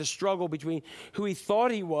conflict, the struggle between who he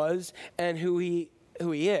thought he was and who he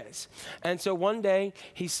is. And so one day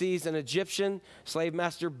he sees an Egyptian slave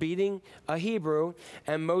master beating a Hebrew,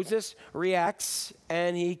 and Moses reacts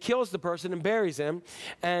and he kills the person and buries him.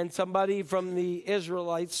 And somebody from the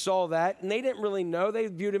Israelites saw that, and they didn't really know. They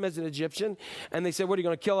viewed him as an Egyptian, and they said, what, are you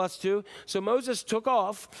going to kill us too? So Moses took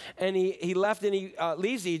off, and he left, and he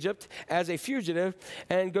leaves Egypt as a fugitive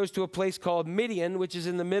and goes to a place called Midian, which is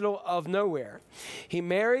in the middle of nowhere. He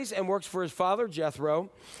marries and works for his father, Jethro,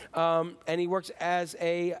 and he works as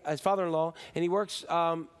his father-in-law, and he works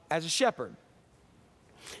as a shepherd.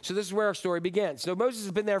 So this is where our story begins. So Moses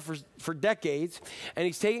has been there for decades, and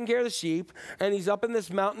he's taking care of the sheep, and he's up in this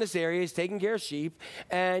mountainous area. He's taking care of sheep,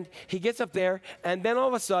 and he gets up there, and then all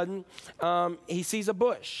of a sudden, he sees a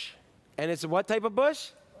bush. And it's what type of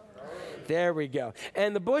bush? There we go.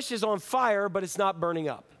 And the bush is on fire, but it's not burning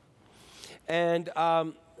up.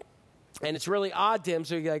 And it's really odd to him,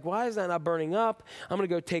 so he's like, why is that not burning up? I'm going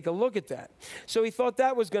to go take a look at that. So he thought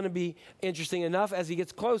that was going to be interesting enough. As he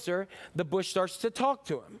gets closer, the bush starts to talk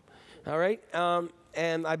to him, all right?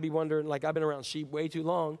 And I'd be wondering, like, I've been around sheep way too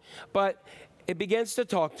long, but it begins to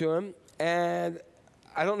talk to him, and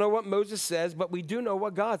I don't know what Moses says, but we do know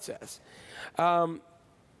what God says. God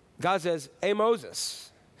says, hey, Moses.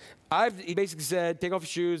 He basically said, take off your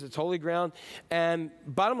shoes, it's holy ground. And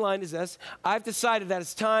bottom line is this, I've decided that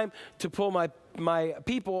it's time to pull my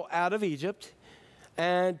people out of Egypt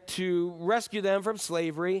and to rescue them from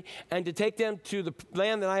slavery and to take them to the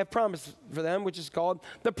land that I have promised for them, which is called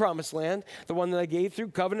the Promised Land, the one that I gave through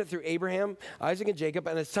covenant through Abraham, Isaac, and Jacob,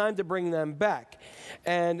 and it's time to bring them back.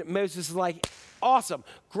 And Moses is like, awesome,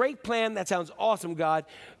 great plan, that sounds awesome, God.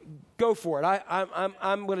 Go for it.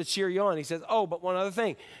 I'm going to cheer you on. He says, oh, but one other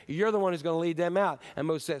thing. You're the one who's going to lead them out. And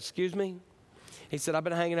Moses says, excuse me? He said, I've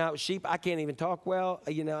been hanging out with sheep. I can't even talk well.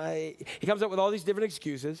 He comes up with all these different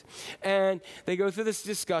excuses. And they go through this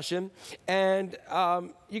discussion. And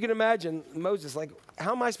you can imagine Moses like,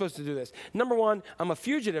 how am I supposed to do this? Number one, I'm a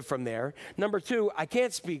fugitive from there. Number two, I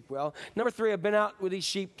can't speak well. Number three, I've been out with these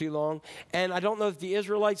sheep too long, and I don't know that the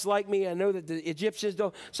Israelites like me. I know that the Egyptians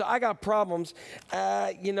don't. So I got problems.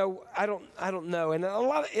 I don't know. And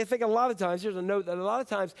I think a lot of times, here's a note that a lot of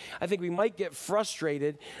times I think we might get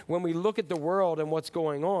frustrated when we look at the world and what's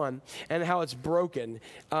going on and how it's broken,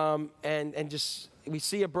 and just we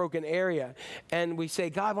see a broken area and we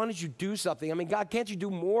say, God, why don't you do something? I mean, God, can't you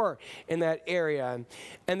do more in that area?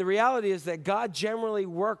 And the reality is that God generally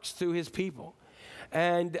works through his people,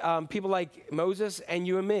 and people like Moses and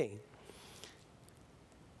you and me.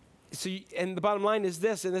 So, and the bottom line is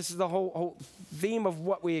this, and this is the whole theme of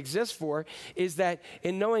what we exist for, is that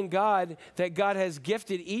in knowing God, that God has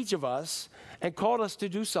gifted each of us and called us to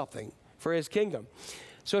do something for his kingdom.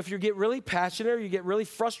 So if you get really passionate or you get really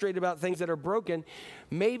frustrated about things that are broken,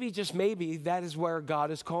 maybe, just maybe, that is where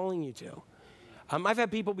God is calling you to. I've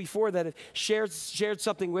had people before that have shared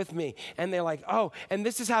something with me, and they're like, oh, and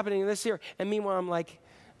this is happening and this here. And meanwhile, I'm like,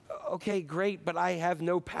 okay, great, but I have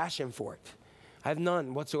no passion for it. I have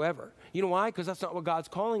none whatsoever. You know why? Because that's not what God's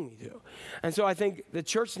calling me to. And so I think the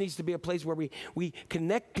church needs to be a place where we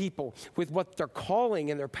connect people with what their calling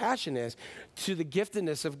and their passion is to the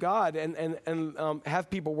giftedness of God, and have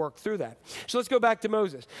people work through that. So let's go back to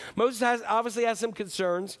Moses. Moses obviously has some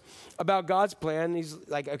concerns about God's plan. He's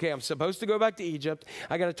like, okay, I'm supposed to go back to Egypt.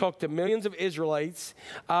 I got to talk to millions of Israelites.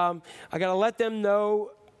 I got to let them know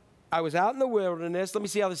I was out in the wilderness. Let me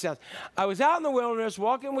see how this sounds. I was out in the wilderness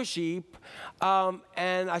walking with sheep, and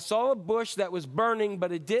I saw a bush that was burning,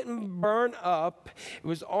 but it didn't burn up. It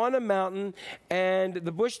was on a mountain, and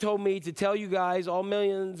the bush told me to tell you guys, all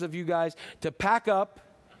millions of you guys, to pack up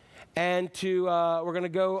and we're going to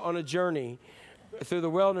go on a journey through the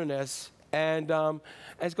wilderness, and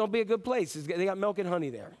it's going to be a good place. They got milk and honey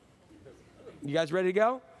there. You guys ready to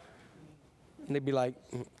go? And they'd be like,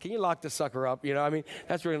 can you lock this sucker up? You know, I mean,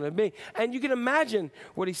 that's where it's going to be. And you can imagine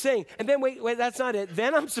what he's saying. And then, wait, that's not it.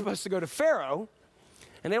 Then I'm supposed to go to Pharaoh,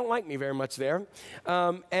 and they don't like me very much there,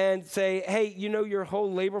 and say, hey, you know your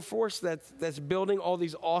whole labor force that's building all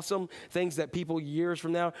these awesome things that people years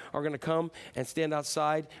from now are going to come and stand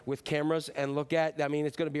outside with cameras and look at? I mean,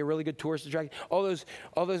 it's going to be a really good tourist attraction. All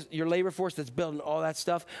those, your labor force that's building all that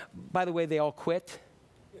stuff, by the way, they all quit.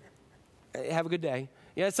 Have a good day.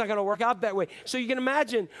 Yeah, it's not going to work out that way. So you can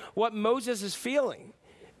imagine what Moses is feeling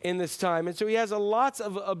in this time. And so he has lots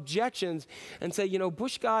of objections and say,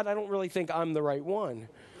 Bush God, I don't really think I'm the right one.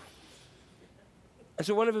 And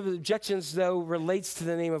so one of the objections, though, relates to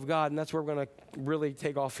the name of God, and that's where we're going to really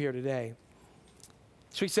take off here today.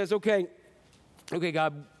 So he says, okay,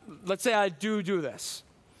 God, let's say I do this.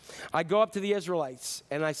 I go up to the Israelites,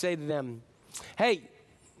 and I say to them, hey,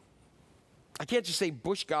 I can't just say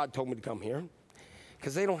Bush God told me to come here,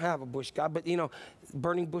 because they don't have a bush God, but,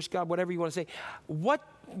 burning bush God, whatever you want to say.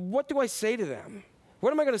 What do I say to them?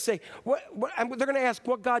 What am I going to say? They're going to ask,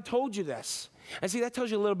 what God told you this? And see, that tells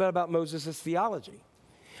you a little bit about Moses' theology.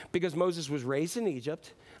 Because Moses was raised in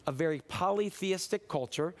Egypt, a very polytheistic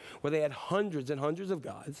culture where they had hundreds and hundreds of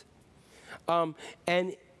gods.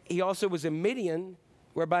 And he also was in Midian,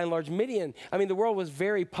 where by and large the world was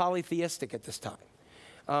very polytheistic at this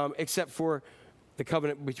time, except for the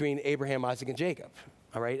covenant between Abraham, Isaac, and Jacob.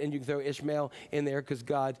 All right, and you can throw Ishmael in there because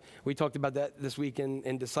God. We talked about that this week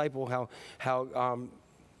in Disciple, how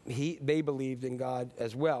they believed in God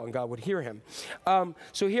as well, and God would hear him.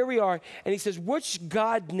 So here we are, and he says, "Which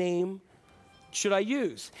God name should I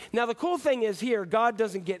use?" Now the cool thing is here, God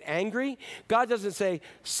doesn't get angry. God doesn't say,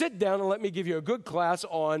 "Sit down and let me give you a good class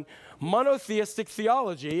on monotheistic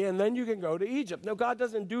theology, and then you can go to Egypt." No, God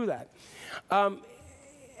doesn't do that.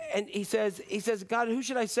 And he says, God, who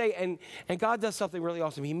should I say? And God does something really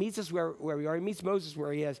awesome. He meets us where we are. He meets Moses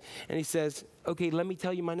where he is. And he says, okay, let me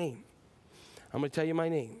tell you my name. I'm going to tell you my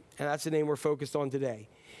name. And that's the name we're focused on today.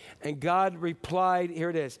 And God replied, here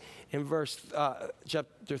it is, in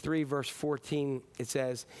chapter 3, verse 14, it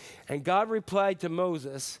says, and God replied to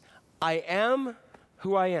Moses, I am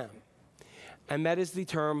who I am. And that is the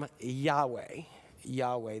term Yahweh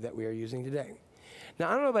that we are using today. Now,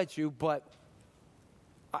 I don't know about you, but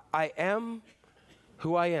I am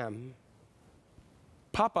who I am.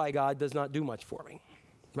 Popeye God does not do much for me,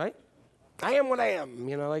 right? I am what I am,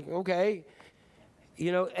 okay.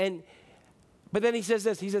 But then he says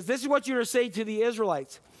this. He says, this is what you're to say to the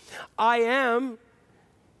Israelites. I am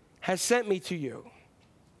has sent me to you.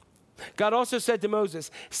 God also said to Moses,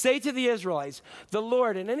 say to the Israelites, the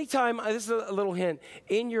Lord, and anytime, this is a little hint,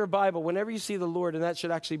 in your Bible, whenever you see the Lord, and that should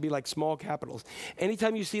actually be like small capitals,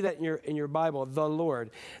 anytime you see that in your Bible, the Lord,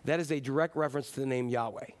 that is a direct reference to the name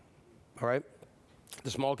Yahweh, all right?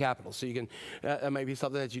 The small capital, so you can, that might be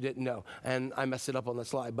something that you didn't know. And I messed it up on the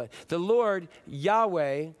slide. But the Lord,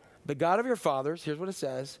 Yahweh, the God of your fathers, here's what it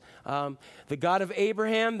says, the God of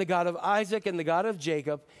Abraham, the God of Isaac, and the God of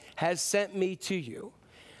Jacob has sent me to you.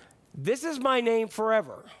 This is my name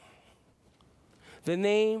forever. The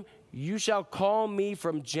name you shall call me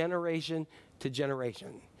from generation to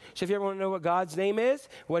generation. So if you ever want to know what God's name is,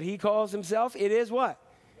 what he calls himself, it is what?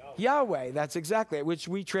 Yahweh. That's exactly it, which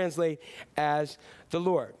we translate as the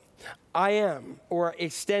Lord. I am, or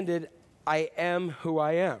extended, I am who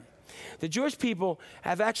I am. The Jewish people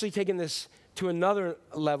have actually taken this to another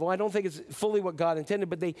level. I don't think it's fully what God intended,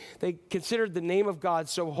 but they considered the name of God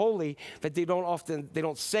so holy that they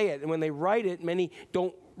don't say it. And when they write it, many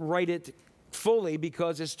don't write it fully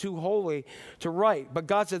because it's too holy to write. But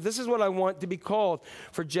God said, this is what I want to be called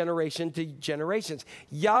for generation to generations.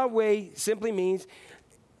 Yahweh simply means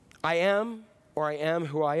I am, or I am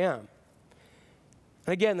who I am.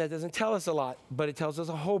 And again, that doesn't tell us a lot, but it tells us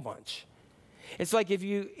a whole bunch. It's like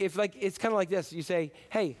it's kind of like this. You say,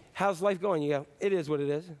 hey, how's life going? You go, it is what it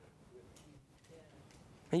is.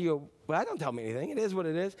 And you go, well, that don't tell me anything. It is what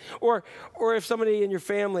it is. Or if somebody in your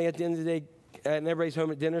family at the end of the day, and everybody's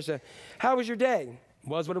home at dinner, say, how was your day?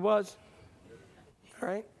 Was what it was. All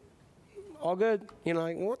right. All good. You know,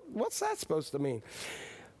 like, what's that supposed to mean?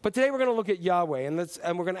 But today we're going to look at Yahweh, and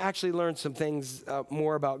we're going to actually learn some things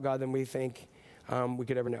more about God than we think we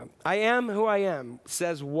could ever know. I am who I am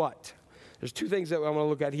says what? There's two things that I want to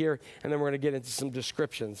look at here, and then we're going to get into some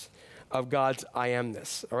descriptions of God's I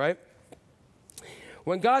amness, all right?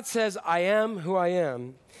 When God says, I am who I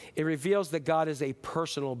am, it reveals that God is a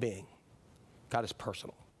personal being. God is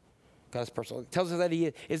personal. God is personal. It tells us that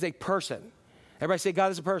he is a person. Everybody say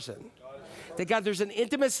God is a person. That God, there's an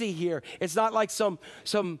intimacy here. It's not like some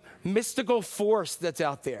mystical force that's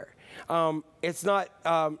out there. It's not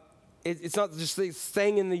just this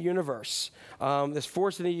thing in the universe, this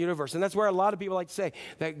force in the universe. And that's where a lot of people like to say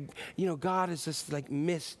that, you know, God is just like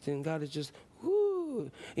mist and God is just, whoo.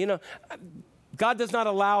 You know, God does not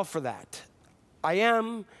allow for that. I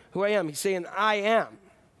am who I am. He's saying I am.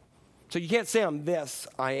 So you can't say I'm this,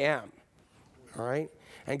 I am. All right?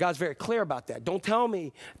 And God's very clear about that. Don't tell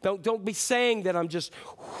me, don't be saying that I'm just,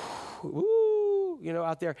 whoo, you know,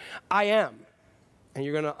 out there. I am. And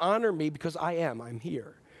you're going to honor me because I am. I'm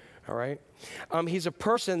here. All right? He's a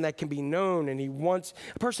person that can be known, and he wants,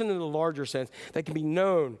 a person in the larger sense, that can be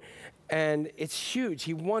known. And it's huge.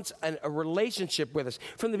 He wants a relationship with us.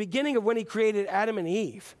 From the beginning of when he created Adam and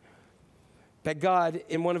Eve, that God,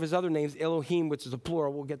 in one of his other names, Elohim, which is a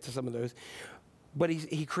plural, we'll get to some of those, but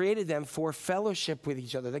he created them for fellowship with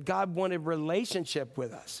each other, that God wanted relationship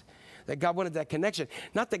with us, that God wanted that connection.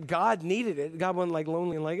 Not that God needed it. God wasn't like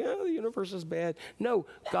lonely and like, oh, the universe is bad. No,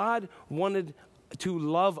 God wanted to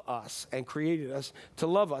love us and created us to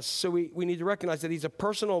love us. So we need to recognize that he's a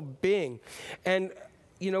personal being. And,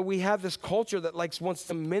 you know, we have this culture that wants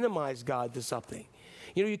to minimize God to something.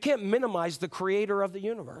 You know, you can't minimize the creator of the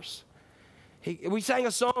universe. We sang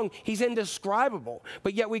a song, he's indescribable,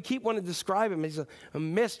 but yet we keep wanting to describe him as a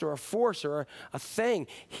mist or a force or a thing.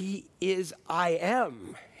 He is I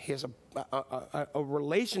am. He has a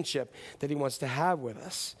relationship that he wants to have with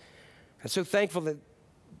us. I'm so thankful that,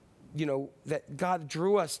 you know, that God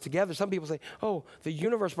drew us together. Some people say, oh, the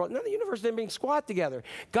universe brought, no, the universe didn't bring squat together.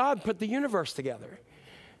 God put the universe together.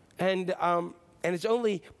 And it's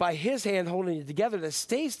only by his hand holding it together that it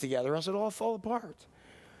stays together, or else it'll all fall apart.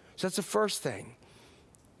 So that's the first thing.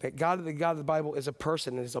 That God, the God of the Bible, is a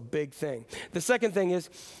person and is a big thing. The second thing is,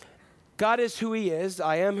 God is who he is.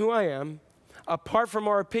 I am who I am, apart from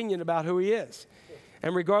our opinion about who he is.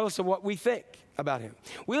 And regardless of what we think about him.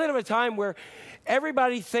 We live in a time where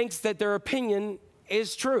everybody thinks that their opinion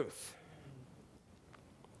is truth.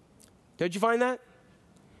 Did you find that?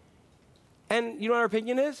 And you know what our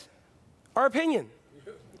opinion is? Our opinion.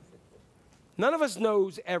 None of us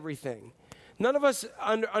knows everything. None of us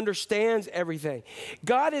understands everything.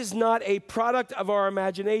 God is not a product of our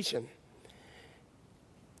imagination.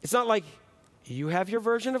 It's not like you have your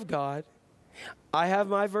version of God, I have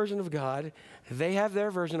my version of God, they have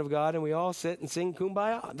their version of God, and we all sit and sing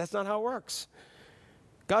Kumbaya. That's not how it works.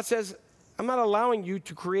 God says, I'm not allowing you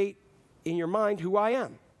to create in your mind who I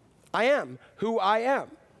am. I am who I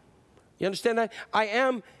am. You understand that? I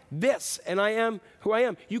am this, and I am who I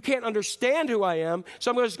am. You can't understand who I am,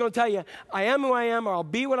 so I'm just going to tell you, I am who I am, or I'll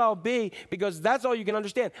be what I'll be, because that's all you can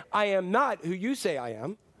understand. I am not who you say I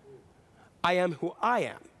am. I am who I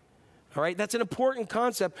am. All right? That's an important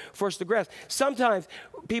concept for us to grasp. Sometimes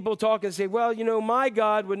people talk and say, well, you know, my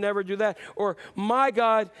God would never do that, or my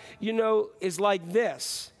God, you know, is like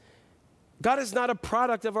this. God is not a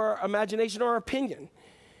product of our imagination or our opinion.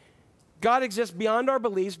 God exists beyond our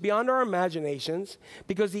beliefs, beyond our imaginations,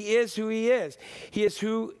 because he is who he is. He is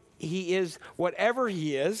who he is, whatever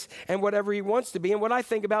he is, and whatever he wants to be. And what I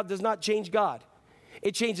think about does not change God.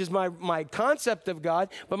 It changes my concept of God,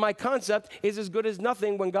 but my concept is as good as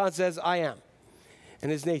nothing when God says I am,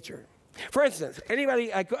 and his nature. For instance,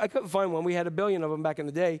 anybody, I couldn't find one. We had 1 billion of them back in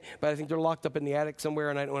the day, but I think they're locked up in the attic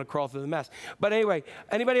somewhere, and I don't want to crawl through the mess. But anyway,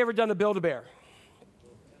 anybody ever done a Build-A-Bear?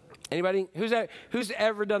 Anybody? Who's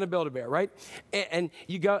ever done a Build-A-Bear, right? And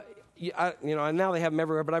you go, and now they have them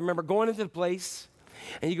everywhere, but I remember going into the place,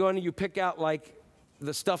 and you go in and you pick out like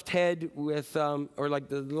the stuffed head with, or like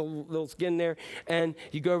the little skin there, and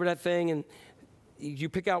you go over that thing, and you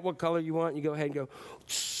pick out what color you want, and you go ahead and go,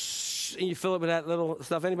 and you fill it with that little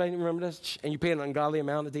stuff. Anybody remember this? And you pay an ungodly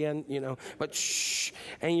amount at the end, but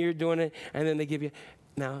and you're doing it, and then they give you,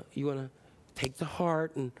 now you want to take the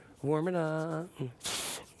heart and warm it up,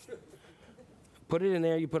 put it in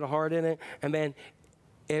there, you put a heart in it, and then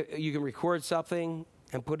you can record something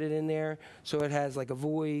and put it in there so it has like a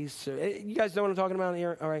voice. You guys know what I'm talking about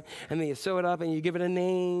here? All right. And then you sew it up and you give it a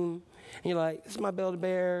name. And you're like, this is my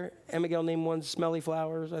Build-A-Bear. And Miguel named one Smelly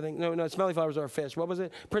Flowers, I think. No, Smelly Flowers are a fish. What was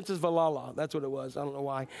it? Princess Valhalla. That's what it was. I don't know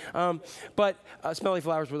why. But Smelly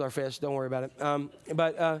Flowers was our fish. Don't worry about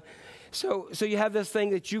it. So you have this thing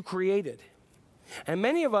that you created. And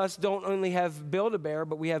many of us don't only have Build-A-Bear,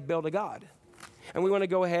 but we have Build-A-God. And we want to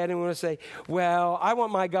go ahead and we want to say, well, I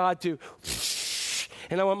want my God to,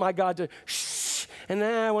 and I want my God to, and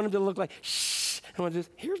then I want him to look like, I want to just,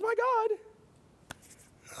 here's my God.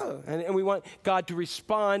 Oh, and we want God to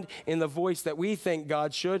respond in the voice that we think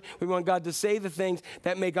God should. We want God to say the things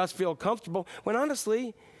that make us feel comfortable. When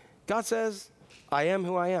honestly, God says, I am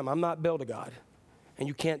who I am. I'm not Build-A-God. And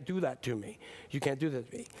you can't do that to me. You can't do that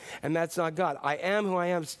to me. And that's not God. I am who I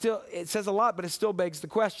am. Still, it says a lot, but it still begs the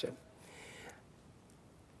question.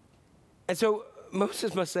 And so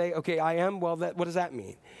Moses must say, okay, I am, well, what does that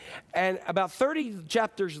mean? And about 30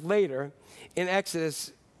 chapters later in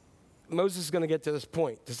Exodus, Moses is going to get to this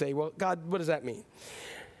point to say, well, God, what does that mean?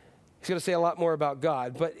 He's going to say a lot more about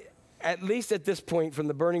God, but at least at this point from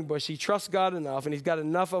the burning bush, he trusts God enough, and he's got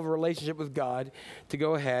enough of a relationship with God to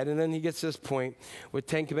go ahead. And then he gets to this point with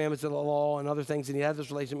 10 commandments of the law and other things, and he has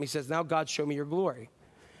this relationship. He says, now God, show me your glory.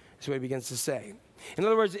 That's what he begins to say. In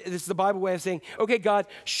other words, this is the Bible way of saying, okay, God,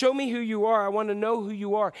 show me who you are. I want to know who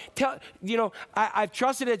you are. I've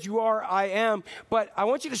trusted that you are, I am, but I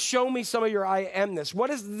want you to show me some of your I amness.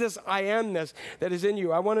 What is this I amness that is in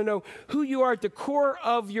you? I want to know who you are at the core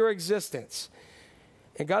of your existence.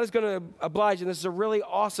 And God is going to oblige, and this is a really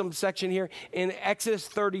awesome section here in Exodus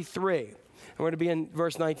 33. And we're going to be in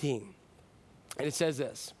verse 19. And it says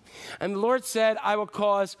this, and the Lord said, I will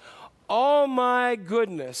cause all my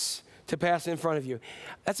goodness to pass in front of you.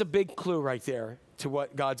 That's a big clue right there to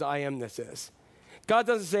what God's I amness is. God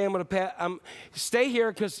doesn't say, I'm going to stay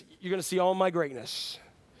here because you're going to see all my greatness.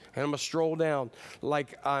 And I'm going to stroll down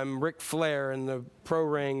like I'm Ric Flair in the pro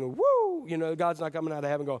ring. Woo! God's not coming out of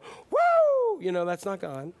heaven going, woo! That's not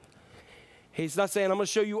God. He's not saying, I'm going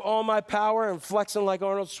to show you all my power and flexing like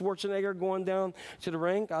Arnold Schwarzenegger going down to the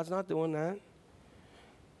ring. God's not doing that.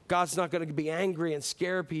 God's not going to be angry and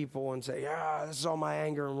scare people and say, this is all my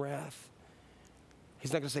anger and wrath.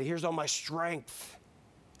 He's not going to say, here's all my strength.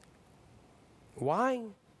 Why?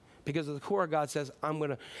 Because at the core, God says, I'm going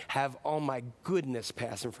to have all my goodness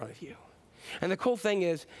pass in front of you. And the cool thing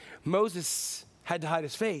is, Moses had to hide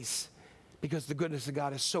his face because the goodness of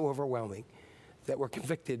God is so overwhelming that we're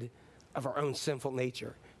convicted of our own sinful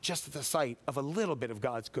nature just at the sight of a little bit of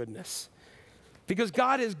God's goodness. Because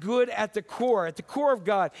God is good at the core. At the core of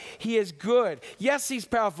God, he is good. Yes, he's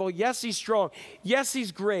powerful. Yes, he's strong. Yes,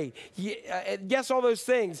 he's great. Yes, all those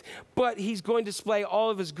things. But he's going to display all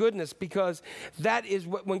of his goodness because that is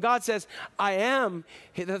what, when God says, I am,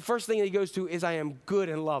 the first thing that he goes to is I am good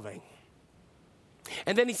and loving.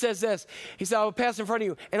 And then he says this. He said, I will pass in front of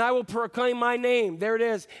you and I will proclaim my name. There it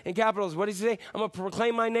is in capitals. What does he say? I'm going to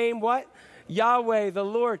proclaim my name, what? Yahweh, the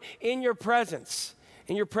Lord, in your presence.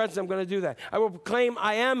 In your presence, I'm going to do that. I will proclaim,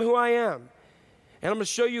 I am who I am. And I'm going to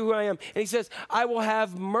show you who I am. And he says, I will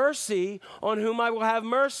have mercy on whom I will have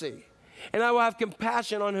mercy. And I will have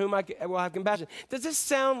compassion on whom I will have compassion. Does this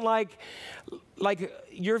sound like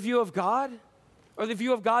your view of God? Or the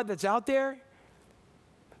view of God that's out there?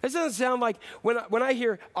 This doesn't sound like, when I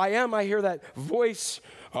hear I am, I hear that voice,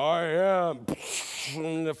 I am,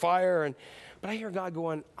 in the fire. But I hear God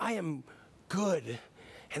going, I am good.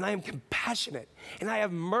 And I am compassionate, and I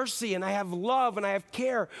have mercy, and I have love, and I have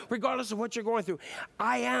care, regardless of what you're going through.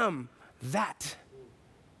 I am that.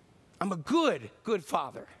 I'm a good, good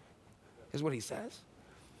father. is what he says.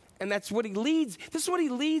 And that's what he leads. This is what he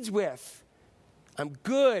leads with. I'm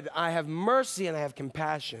good, I have mercy, and I have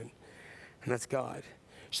compassion. And that's God.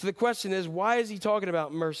 So the question is, why is he talking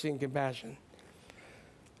about mercy and compassion?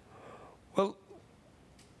 Well,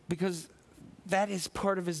 because that is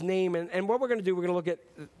part of his name. And what we're going to do, we're going to look at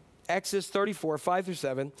Exodus 34, 5 through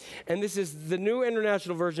 7. And this is the New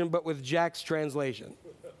International Version, but with Jack's translation.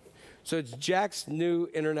 So it's Jack's New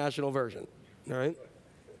International Version. All right?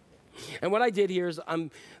 And what I did here is I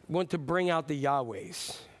want to bring out the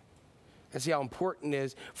Yahwehs and see how important it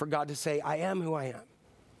is for God to say, I am who I am.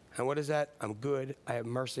 And what is that? I'm good, I have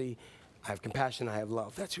mercy, I have compassion, I have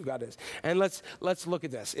love. That's who God is. And let's look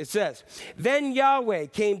at this. It says, then Yahweh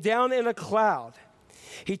came down in a cloud.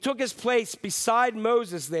 He took his place beside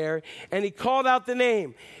Moses there, and he called out the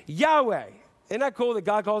name, Yahweh. Isn't that cool that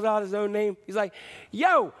God calls out his own name? He's like,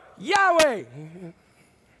 yo, Yahweh.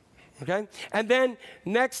 Okay? And then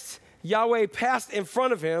next, Yahweh passed in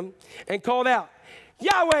front of him and called out,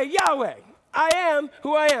 Yahweh, Yahweh, I am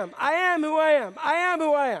who I am. I am who I am. I am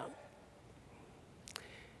who I am.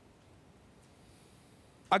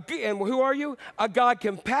 And who are you? A God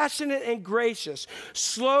compassionate and gracious,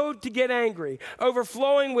 slow to get angry,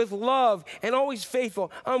 overflowing with love, and always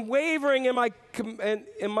faithful, unwavering in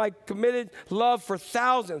my committed love for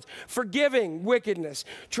thousands, forgiving wickedness,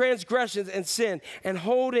 transgressions, and sin, and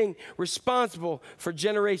holding responsible for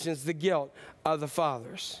generations the guilt of the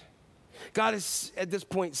fathers. God is at this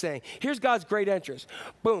point saying, here's God's great interest.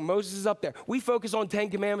 Boom, Moses is up there. We focus on 10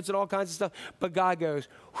 commandments and all kinds of stuff, but God goes,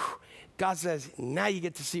 whew. God says, now you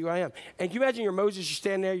get to see who I am. And can you imagine you're Moses, you're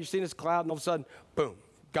standing there, you're seeing this cloud, and all of a sudden, boom,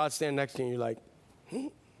 God's standing next to you, and you're like,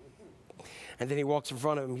 And then he walks in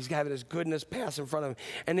front of him. He's having his goodness pass in front of him.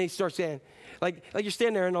 And then he starts saying, like you're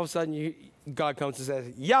standing there, and all of a sudden, God comes and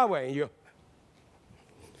says, Yahweh, and you go,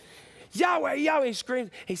 Yahweh, Yahweh, he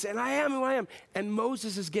screams. He said, I am who I am. And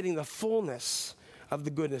Moses is getting the fullness of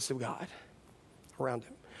the goodness of God around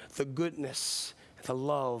him. The goodness, the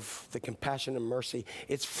love, the compassion and mercy,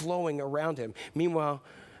 it's flowing around him. Meanwhile,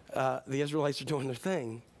 the Israelites are doing their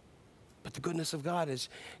thing. But the goodness of God is,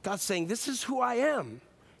 God's saying, this is who I am.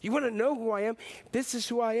 You want to know who I am? This is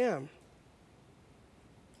who I am.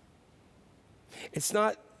 It's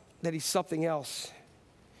not that he's something else.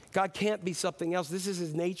 God can't be something else. This is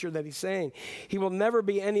his nature that he's saying. He will never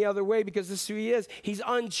be any other way because this is who he is. He's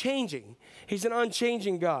unchanging. He's an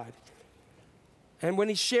unchanging God. And when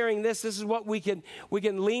he's sharing this is what we can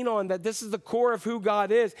lean on, that this is the core of who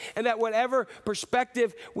God is, and that whatever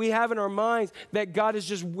perspective we have in our minds, that God is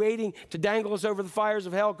just waiting to dangle us over the fires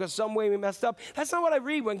of hell because some way we messed up. That's not what I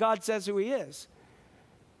read when God says who he is.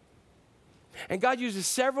 And God uses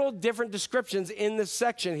several different descriptions in this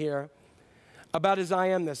section here about his I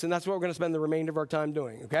amness, and that's what we're going to spend the remainder of our time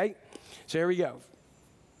doing, okay? So here we go.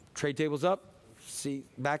 Tray tables up, seat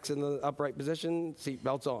backs in the upright position, seat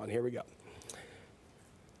belts on. Here we go.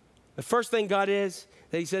 The first thing God is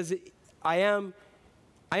that he says, I am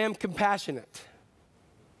compassionate.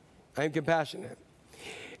 I am compassionate.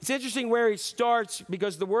 It's interesting where he starts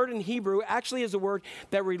because the word in Hebrew actually is a word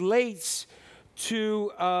that relates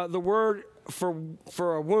to the word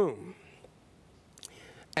for a womb.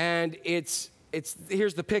 And it's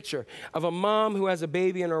here's the picture of a mom who has a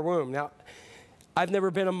baby in her womb. Now, I've never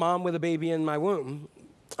been a mom with a baby in my womb,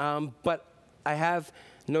 but I have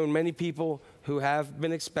known many people who have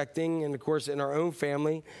been expecting, and of course in our own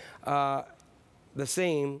family, the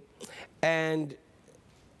same. And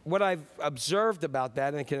what I've observed about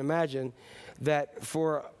that, and I can imagine that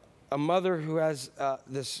for a mother who has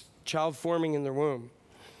this child forming in their womb,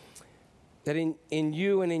 that in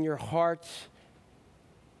you and in your heart,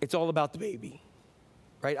 it's all about the baby,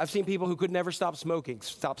 right? I've seen people who could never stop smoking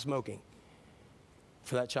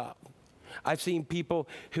for that child. I've seen people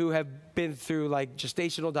who have been through like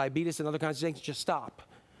gestational diabetes and other kinds of things just stop,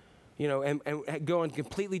 and go on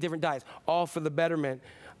completely different diets, all for the betterment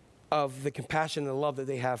of the compassion and the love that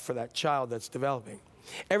they have for that child that's developing.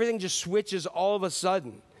 Everything just switches all of a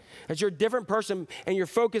sudden. As you're a different person and your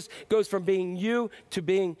focus goes from being you to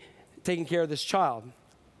being taking care of this child.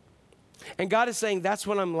 And God is saying, that's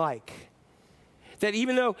what I'm like. That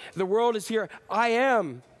even though the world is here, I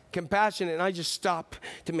am compassionate, and I just stop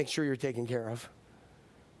to make sure you're taken care of.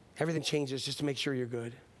 Everything changes just to make sure you're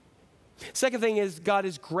good. Second thing is God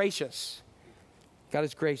is gracious. God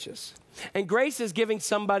is gracious. And grace is giving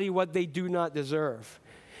somebody what they do not deserve.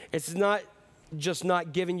 It's not just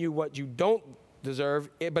not giving you what you don't deserve,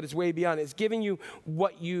 but it's way beyond. It's giving you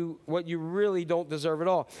what you really don't deserve at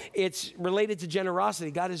all. It's related to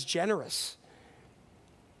generosity. God is generous.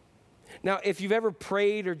 Now, if you've ever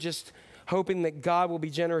prayed or just hoping that God will be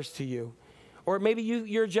generous to you, Or maybe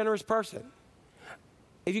you're a generous person.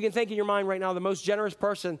 If you can think in your mind right now, the most generous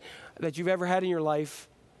person that you've ever had in your life,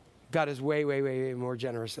 God is way, way, way, way more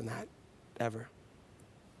generous than that, ever.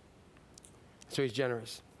 So he's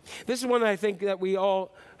generous. This is one that I think that we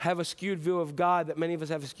all have a skewed view of God, that many of us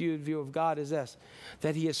have a skewed view of God, is this,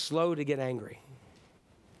 that he is slow to get angry.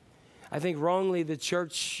 I think wrongly the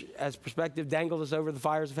church, as perspective, dangled us over the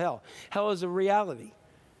fires of hell. Hell is a reality.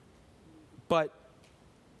 But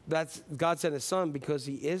God sent his son because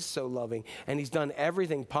he is so loving, and he's done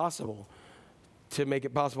everything possible to make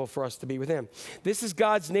it possible for us to be with him. This is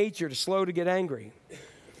God's nature, to slow to get angry.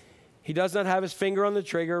 He does not have his finger on the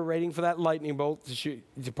trigger, waiting for that lightning bolt to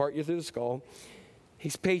part you through the skull.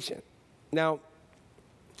 He's patient. Now,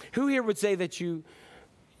 who here would say that you're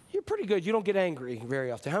pretty good? You don't get angry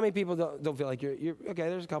very often. How many people don't feel like you're okay?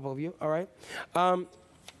 There's a couple of you. All right.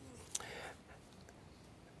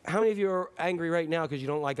 How many of you are angry right now because you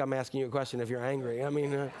don't like I'm asking you a question if you're angry? I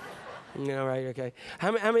mean, right, okay.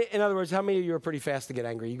 How many, in other words, how many of you are pretty fast to get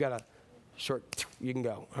angry? You got a short, you can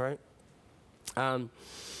go, all right?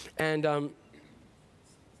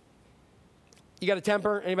 You got a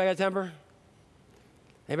temper? Anybody got a temper?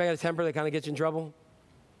 Anybody got a temper that kind of gets you in trouble?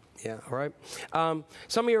 Yeah, all right.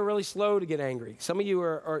 Some of you are really slow to get angry. Some of you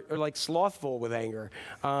are like slothful with anger.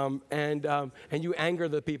 And you anger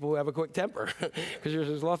the people who have a quick temper because you're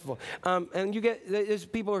so slothful. And there's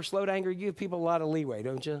people who are slow to anger. You give people a lot of leeway,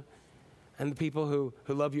 don't you? And the people who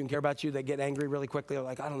love you and care about you, they get angry really quickly. They're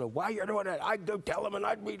like, I don't know why you're doing it. I'd go tell them and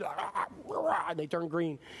I'd be like, and they turn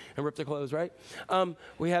green and rip their clothes, right?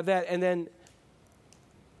 We have that. And then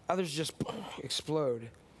others just explode.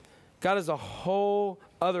 God is a whole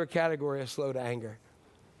other category of slow to anger.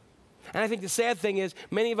 And I think the sad thing is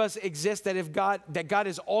many of us exist that God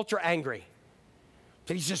is ultra angry.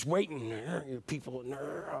 That he's just waiting. People,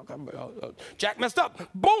 Jack messed up.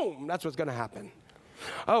 Boom. That's what's going to happen.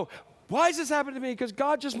 Oh, why is this happening to me? Because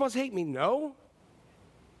God just must hate me. No.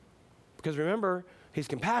 Because remember, he's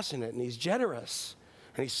compassionate and he's generous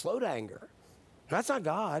and he's slow to anger. And that's not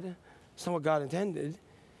God. That's not what God intended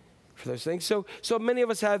for those things. So many of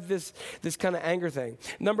us have this kind of anger thing.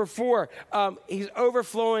 Number 4, he's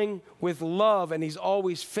overflowing with love and he's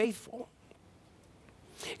always faithful.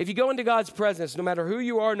 If you go into God's presence, no matter who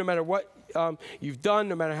you are, no matter what you've done,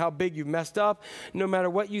 no matter how big you've messed up, no matter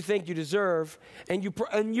what you think you deserve, and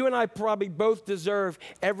you and I probably both deserve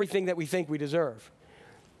everything that we think we deserve.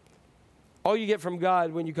 All you get from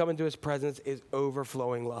God when you come into his presence is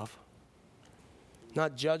overflowing love.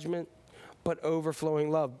 Not judgment, but overflowing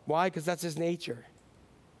love. Why? Because that's his nature.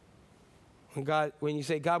 When you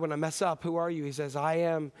say, God, when I mess up, who are you? He says, I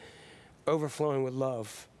am overflowing with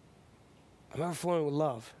love. I'm overflowing with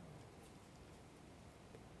love.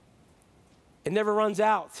 It never runs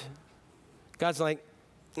out. God's like,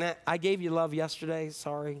 nah, I gave you love yesterday.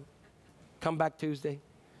 Sorry. Come back Tuesday.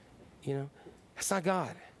 That's not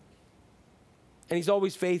God. And he's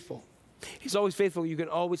always faithful. He's always faithful. You can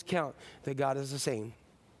always count that God is the same.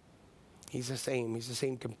 He's the same. He's the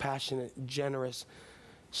same compassionate, generous,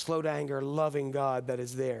 slow to anger, loving God that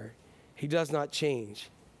is there. He does not change.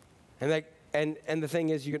 And the thing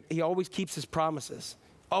is, he always keeps his promises.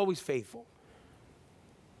 Always faithful.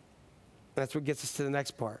 That's what gets us to the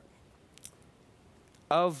next part.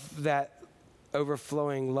 Of that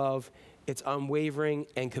overflowing love, it's unwavering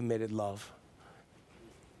and committed love.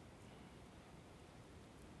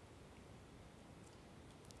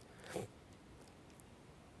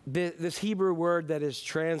 This Hebrew word that is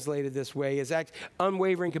translated this way is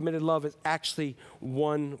unwavering, committed love is actually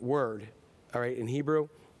one word, all right, in Hebrew.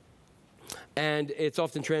 And it's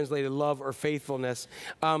often translated love or faithfulness.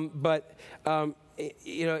 But here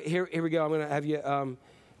we go. I'm going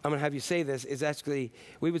to have you say this. It's actually,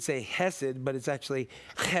 we would say hesed, but it's actually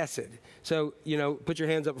chesed. So, put your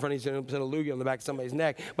hands up in front of you and put a loogie on the back of somebody's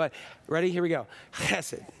neck. But ready? Here we go.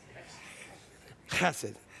 Chesed.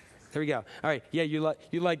 Chesed. There we go. All right. Yeah, you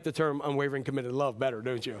like the term unwavering, committed love better,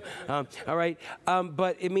 don't you? All right.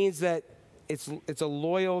 But it means that it's a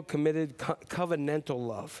loyal, committed, covenantal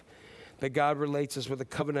love. That God relates us with a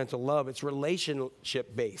covenantal love. It's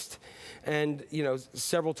relationship-based. And,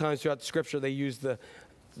 several times throughout the Scripture, they use the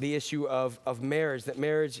issue of marriage, that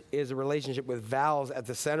marriage is a relationship with vows at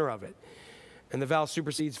the center of it. And the vow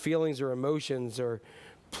supersedes feelings or emotions or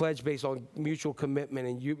pledge based on mutual commitment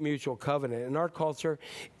and mutual covenant. In our culture,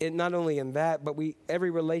 not only in that, but every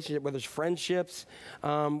relationship, whether it's friendships,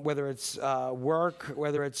 whether it's work,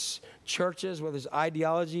 whether it's churches, whether it's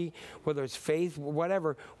ideology, whether it's faith,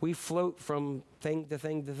 whatever, we float from thing to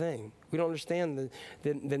thing to thing. We don't understand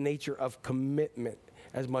the nature of commitment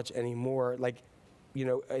as much anymore, like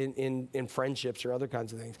in friendships or other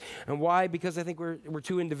kinds of things. And why? Because I think we're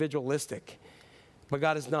too individualistic. But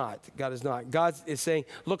God is not. God is not. God is saying,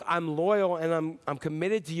 look, I'm loyal and I'm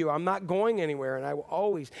committed to you. I'm not going anywhere, and I will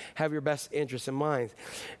always have your best interests in mind.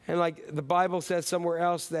 And like the Bible says somewhere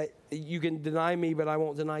else that you can deny me, but I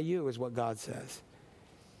won't deny you, is what God says.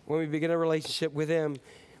 When we begin a relationship with him,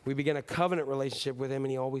 we begin a covenant relationship with him,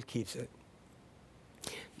 and he always keeps it.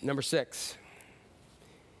 Number 6,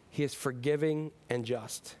 he is forgiving and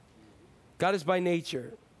just. God is by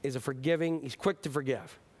nature, he's he's quick to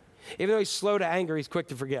forgive. Even though he's slow to anger, he's quick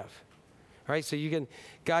to forgive. All right, so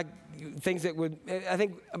things that would, I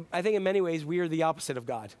think in many ways we are the opposite of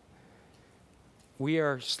God. We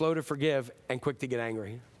are slow to forgive and quick to get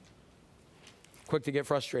angry, quick to get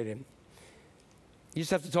frustrated. You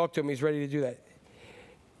just have to talk to him. He's ready to do that.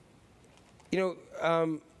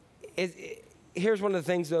 Here's one of the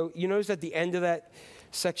things, though. You notice at the end of that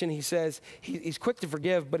section, he says he's quick to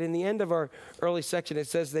forgive, but in the end of our early section, it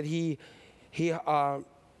says that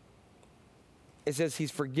it says he's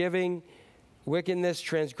forgiving wickedness,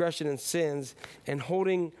 transgression, and sins, and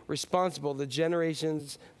holding responsible the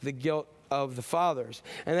generations, the guilt of the fathers.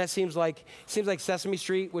 And that seems like Sesame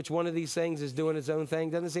Street, which one of these things is doing its own thing.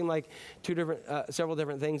 Doesn't it seem like several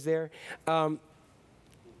different things there?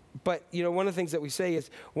 But one of the things that we say is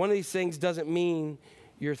one of these things doesn't mean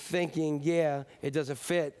you're thinking, yeah, it doesn't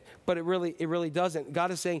fit, but it really doesn't.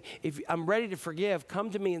 God is saying, if I'm ready to forgive,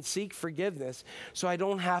 come to me and seek forgiveness so I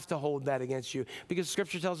don't have to hold that against you. Because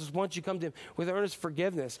Scripture tells us once you come to him with earnest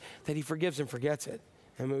forgiveness, that he forgives and forgets it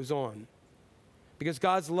and moves on. Because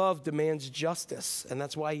God's love demands justice, and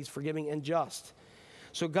that's why he's forgiving and just.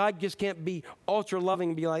 So God just can't be ultra loving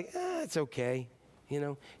and be like, it's okay.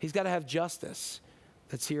 He's got to have justice.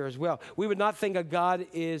 That's here as well. We would not think a God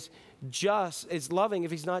is loving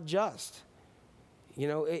if he's not just.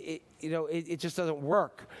 It just doesn't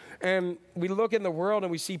work. And we look in the world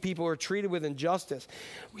and we see people who are treated with injustice.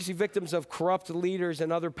 We see victims of corrupt leaders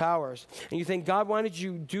and other powers. And you think, God, why did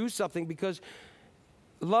you do something? Because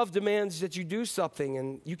love demands that you do something,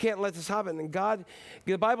 and you can't let this happen. And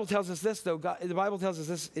the Bible tells us this, though. The Bible tells us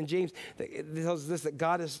this in James. It tells us this, that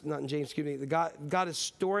God is, not in James, excuse me, God is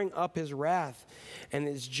storing up his wrath and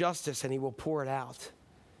his justice, and he will pour it out.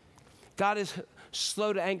 God is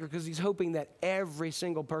slow to anger because he's hoping that every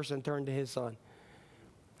single person turn to his son.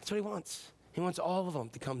 That's what he wants. He wants all of them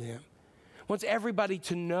to come to him. He wants everybody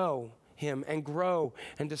to know him and grow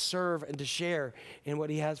and to serve and to share in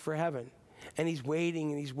what he has for heaven. And he's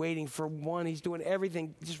waiting for one. He's doing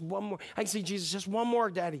everything. Just one more. I can see Jesus, just one more,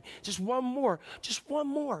 Daddy. Just one more. Just one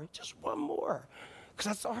more. Just one more. Because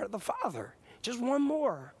that's the heart of the Father. Just one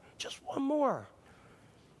more. Just one more.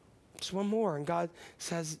 Just one more. And God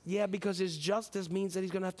says, yeah, because his justice means that he's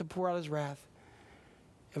going to have to pour out his wrath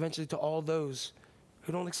eventually to all those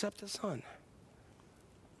who don't accept his son.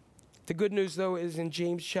 The good news, though, is in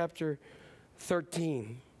James chapter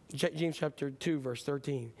 13. James chapter 2, verse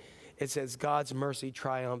 13. It says, God's mercy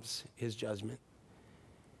triumphs his judgment.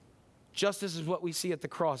 Justice is what we see at the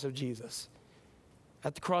cross of Jesus.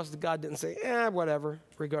 At the cross, God didn't say, whatever,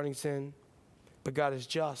 regarding sin. But God is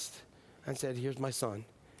just and said, here's my son.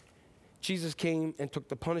 Jesus came and took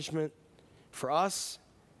the punishment for us,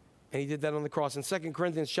 and he did that on the cross. In 2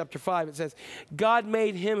 Corinthians chapter 5, it says, God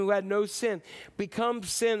made him who had no sin become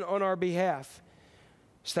sin on our behalf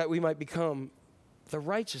so that we might become the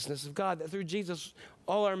righteousness of God, that through Jesus,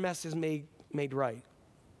 all our mess is made right.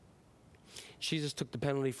 Jesus took the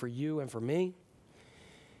penalty for you and for me.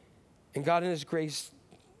 And God in his grace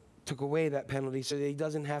took away that penalty so that he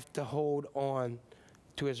doesn't have to hold on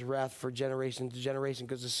to his wrath for generation to generation.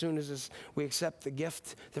 Because as soon as we accept the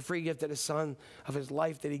gift, the free gift that his son of his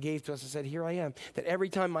life that he gave to us and said, here I am. That every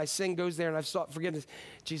time my sin goes there and I've sought forgiveness,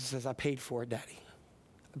 Jesus says, I paid for it, Daddy.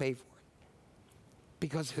 I paid for it.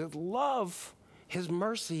 Because his love, his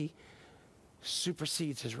mercy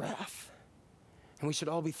supersedes his wrath. And we should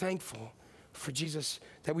all be thankful for Jesus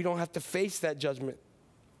that we don't have to face that judgment,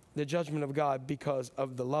 the judgment of God, because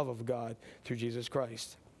of the love of God through Jesus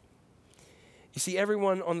Christ. You see,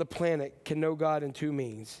 everyone on the planet can know God in two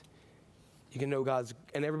means. You can know God's,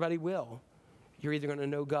 and everybody will. You're either going to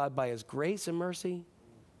know God by his grace and mercy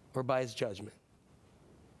or by his judgment.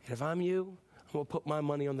 And if I'm you, I'm going to put my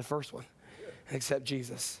money on the first one and accept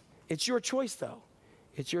Jesus. It's your choice, though.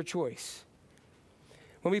 It's your choice.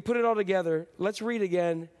 When we put it all together, let's read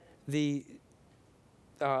again the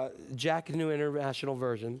Jack New International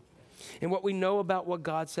Version and what we know about what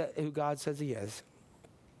God said, who God says he is.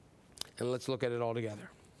 And let's look at it all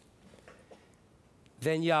together.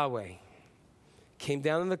 Then Yahweh came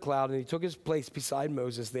down in the cloud, and he took his place beside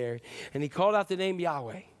Moses there, and he called out the name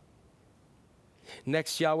Yahweh.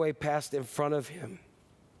 Next, Yahweh passed in front of him.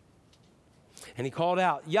 And he called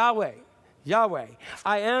out, Yahweh, Yahweh,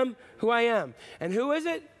 I am who I am. And who is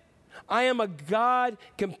it? I am a God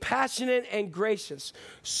compassionate and gracious,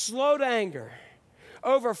 slow to anger,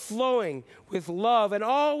 overflowing with love and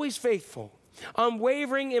always faithful,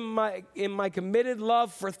 unwavering in my committed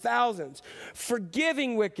love for thousands,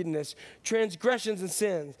 forgiving wickedness, transgressions, and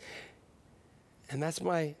sins. And that's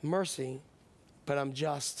my mercy, but I'm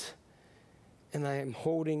just, and I am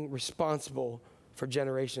holding responsible for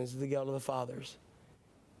generations of the guilt of the fathers.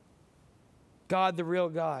 God, the real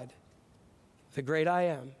God, the great I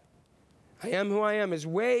am who I am, is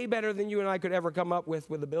way better than you and I could ever come up with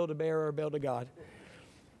a Build-A-Bear or a Build-A-God.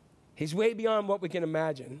 He's way beyond what we can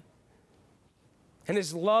imagine. And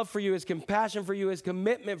his love for you, his compassion for you, his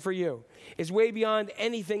commitment for you is way beyond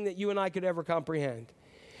anything that you and I could ever comprehend.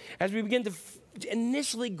 As we begin to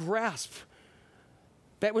initially grasp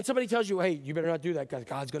that when somebody tells you, hey, you better not do that because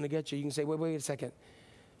God's going to get you, you can say, wait a second.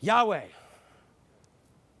 Yahweh,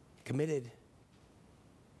 committed,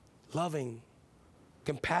 loving,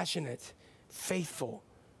 compassionate, faithful,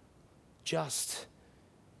 just,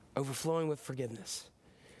 overflowing with forgiveness.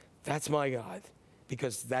 That's my God,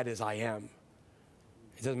 because that is I am.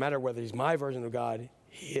 It doesn't matter whether he's my version of God,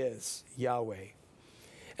 he is Yahweh.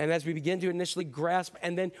 And as we begin to initially grasp,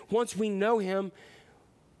 and then once we know him,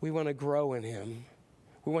 we want to grow in him.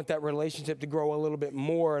 We want that relationship to grow a little bit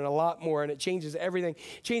more and a lot more, and it changes everything.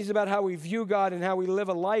 It changes about how we view God and how we live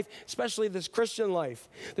a life, especially this Christian life.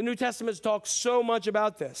 The New Testament talks so much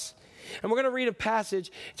about this. And we're going to read a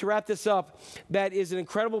passage to wrap this up that is an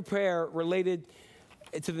incredible prayer related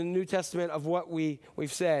to the New Testament of what we've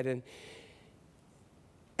said. And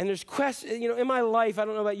there's questions, in my life, I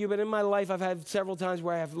don't know about you, but in my life I've had several times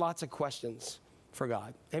where I have lots of questions for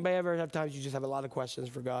God. Anybody ever have times you just have a lot of questions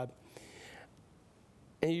for God?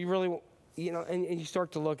 And you really, and you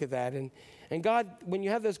start to look at that. And God, when you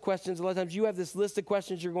have those questions, a lot of times you have this list of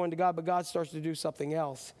questions you're going to God, but God starts to do something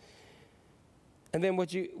else. And then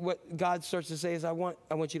what God starts to say is, I want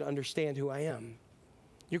you to understand who I am.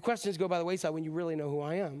 Your questions go by the wayside when you really know who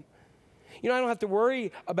I am. I don't have to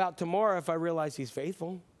worry about tomorrow if I realize he's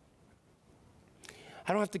faithful.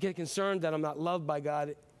 I don't have to get concerned that I'm not loved by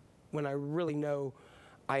God when I really know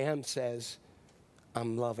I am says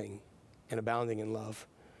I'm loving and abounding in love.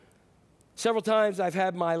 Several times I've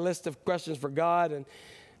had my list of questions for God, and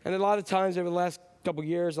a lot of times over the last couple of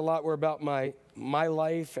years, a lot were about my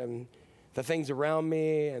life and the things around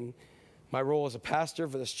me and my role as a pastor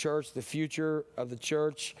for this church, the future of the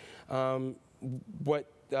church, in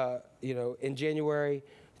January,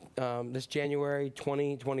 this January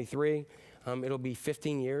 2023, it'll be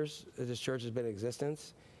 15 years that this church has been in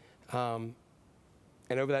existence. And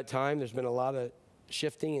over that time, there's been a lot of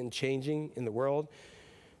shifting and changing in the world,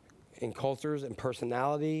 in cultures and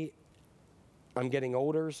personality. I'm getting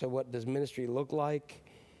older, so what does ministry look like?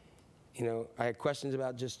 I had questions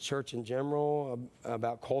about just church in general,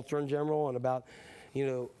 about culture in general, and about,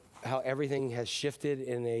 how everything has shifted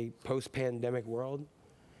in a post-pandemic world.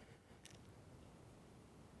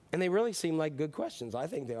 And they really seem like good questions. I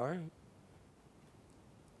think they are.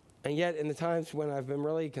 And yet, in the times when I've been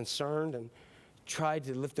really concerned and tried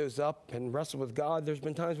to lift those up and wrestle with God, there's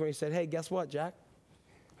been times where he said, hey, guess what, Jack?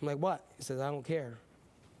 I'm like, what? He says, I don't care.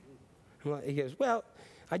 He goes, well,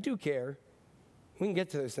 I do care. We can get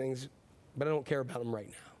to those things, but I don't care about them right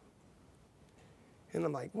now. And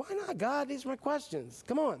I'm like, why not, God? These are my questions.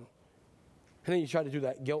 Come on. And then you try to do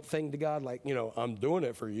that guilt thing to God, like, I'm doing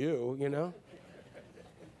it for you, It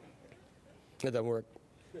doesn't work.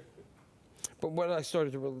 But what I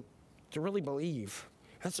started to really believe,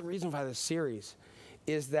 that's the reason for this series,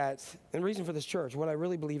 is that, and the reason for this church, what I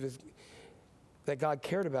really believe is that God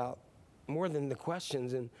cared about more than the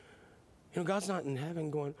questions. And, God's not in heaven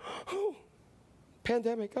going, oh,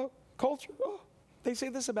 pandemic, oh, culture, oh, they say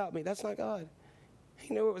this about me. That's not God.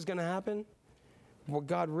 He knew it was going to happen. What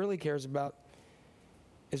God really cares about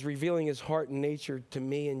is revealing his heart and nature to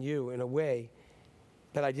me and you in a way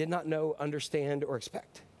that I did not know, understand, or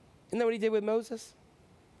expect. Isn't that what he did with Moses?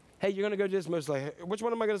 Hey, you're going to go do this. Moses like, hey, which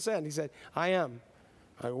one am I going to send? He said, I am.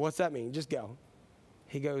 What's that mean? Just go.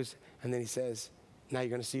 He goes, and then he says, now you're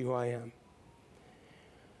going to see who I am.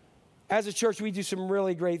 As a church, we do some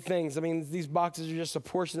really great things. I mean, these boxes are just a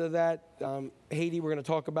portion of that. Haiti, we're going to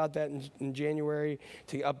talk about that in January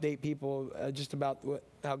to update people just about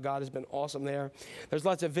how God has been awesome there. There's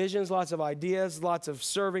lots of visions, lots of ideas, lots of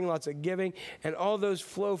serving, lots of giving, and all those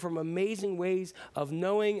flow from amazing ways of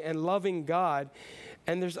knowing and loving God.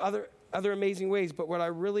 And there's other other amazing ways, but what I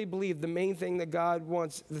really believe, the main thing that God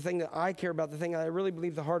wants, the thing that I care about, the thing that I really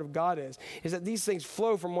believe the heart of God is that these things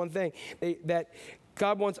flow from one thing, that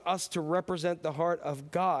God wants us to represent the heart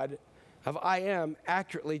of God, of I am,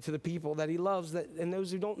 accurately to the people that he loves and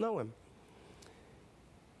those who don't know him.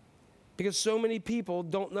 Because so many people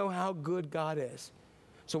don't know how good God is.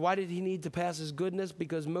 So why did he need to pass his goodness?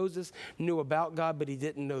 Because Moses knew about God, but he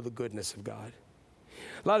didn't know the goodness of God.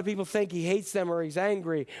 A lot of people think he hates them, or he's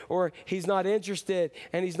angry, or he's not interested,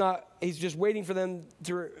 and he's just waiting for them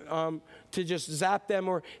to just zap them,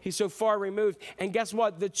 or he's so far removed. And guess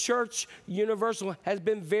what? The church universal has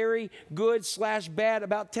been very good / bad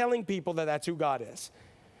about telling people that that's who God is.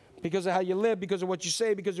 Because of how you live, because of what you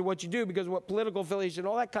say, because of what you do, because of what political affiliation,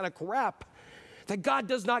 all that kind of crap that God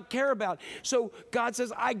does not care about. So God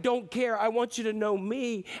says, I don't care. I want you to know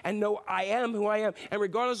me and know I am who I am. And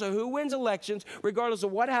regardless of who wins elections, regardless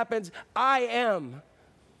of what happens, I am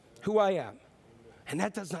who I am. And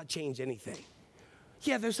that does not change anything.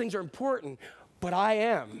 Yeah, those things are important, but I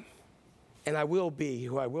am and I will be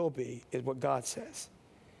who I will be is what God says.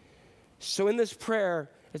 So in this prayer,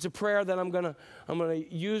 it's a prayer that I'm gonna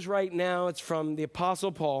use right now. It's from the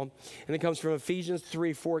Apostle Paul, and it comes from Ephesians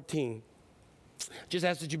 3:14. Just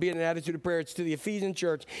ask that you be in an attitude of prayer. It's to the Ephesian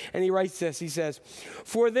church. And he writes this. He says,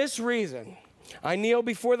 for this reason, I kneel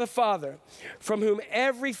before the Father, from whom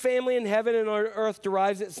every family in heaven and on earth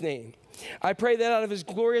derives its name. I pray that out of his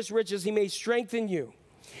glorious riches he may strengthen you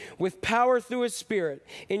with power through his Spirit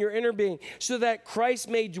in your inner being, so that Christ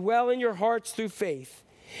may dwell in your hearts through faith.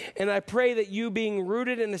 And I pray that you, being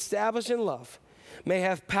rooted and established in love, may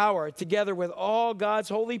have power, together with all God's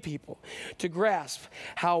holy people, to grasp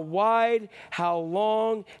how wide, how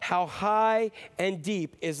long, how high and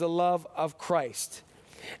deep is the love of Christ,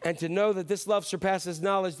 and to know that this love surpasses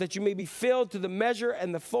knowledge, that you may be filled to the measure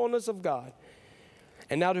and the fullness of God.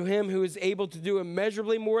 And now to him who is able to do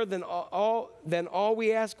immeasurably more than all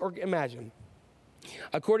we ask or imagine,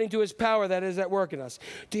 according to his power that is at work in us,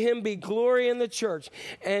 to him be glory in the church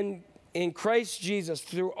and in Christ Jesus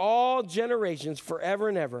through all generations, forever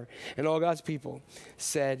and ever. And all God's people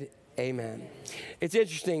said, amen. It's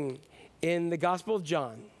interesting, in the Gospel of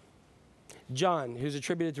John, who's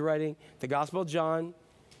attributed to writing the Gospel of John,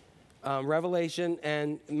 Revelation,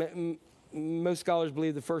 and most scholars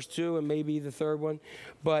believe the first two and maybe the third one,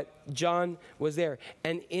 but John was there.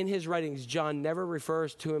 And in his writings, John never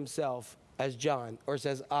refers to himself as John, or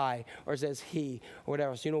says I, or says he, or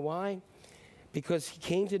whatever. So you know why? Because he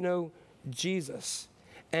came to know Jesus,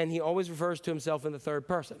 and he always refers to himself in the third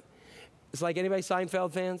person. It's like, anybody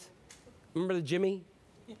Seinfeld fans? Remember the Jimmy?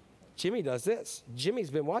 Jimmy does this.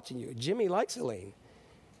 Jimmy's been watching you. Jimmy likes Elaine.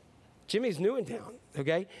 Jimmy's new in town,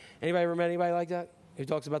 okay? Anybody ever met anybody like that who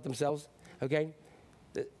talks about themselves, okay?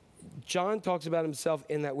 John talks about himself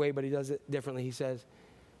in that way, but he does it differently. He says,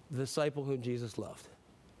 the disciple whom Jesus loved.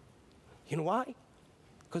 You know why?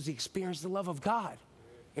 Because he experienced the love of God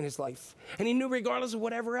in his life. And he knew, regardless of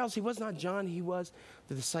whatever else, he was not John, he was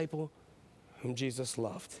the disciple whom Jesus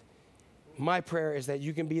loved. My prayer is that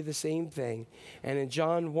you can be the same thing. And in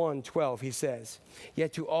John 1:12, he says,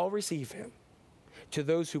 yet to all receive him, to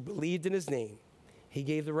those who believed in his name, he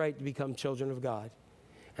gave the right to become children of God.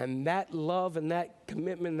 And that love and that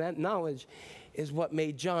commitment and that knowledge is what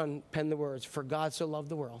made John pen the words, for God so loved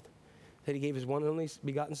the world, that he gave his one and only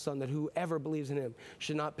begotten Son, that whoever believes in him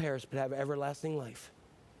should not perish but have everlasting life.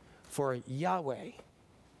 For Yahweh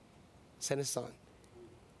sent his Son.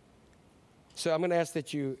 So I'm going to ask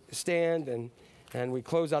that you stand, and we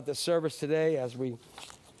close out this service today as we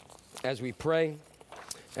pray.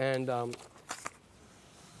 And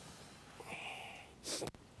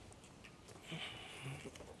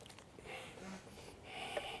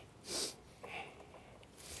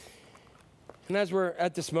as we're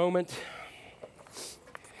at this moment,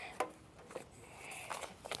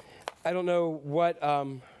 I don't know what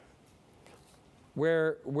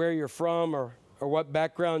where you're from or what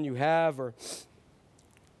background you have or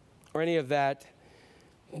any of that,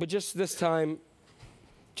 but just this time,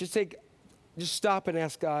 just stop and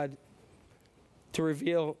ask God to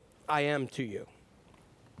reveal I am to you.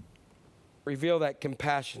 Reveal that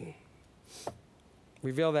compassion.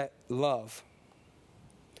 Reveal that love.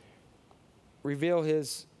 Reveal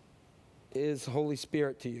his Holy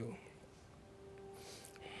Spirit to you.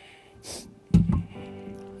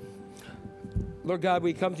 Lord God,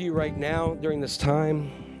 we come to you right now during this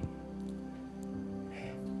time.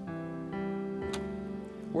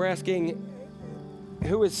 We're asking,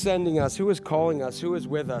 who is sending us? Who is calling us? Who is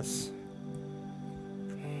with us?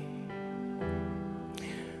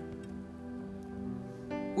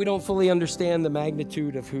 We don't fully understand the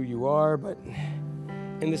magnitude of who you are, but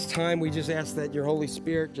in this time, we just ask that your Holy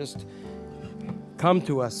Spirit just come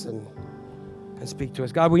to us and speak to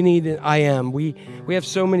us. God, we need an I am. We have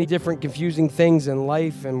so many different confusing things in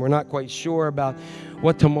life, and we're not quite sure about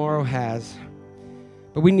what tomorrow has.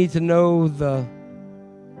 But we need to know the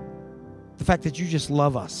fact that you just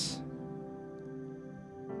love us.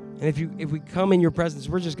 And if we come in your presence,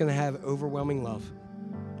 we're just going to have overwhelming love.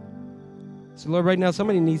 So, Lord, right now,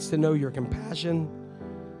 somebody needs to know your compassion.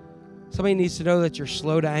 Somebody needs to know that you're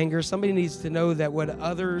slow to anger. Somebody needs to know that what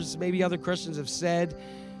others, maybe other Christians have said,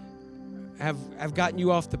 have gotten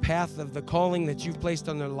you off the path of the calling that you've placed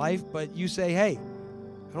on their life. But you say, hey,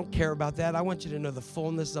 I don't care about that. I want you to know the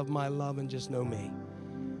fullness of my love and just know me.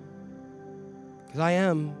 Because I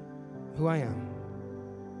am who I am.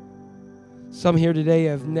 Some here today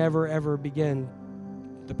have never, ever begun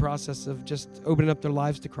the process of just opening up their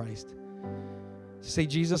lives to Christ. Say,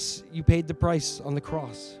 Jesus, you paid the price on the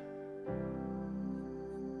cross.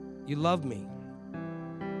 You love me.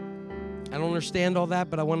 I don't understand all that,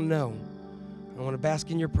 but I want to know. I want to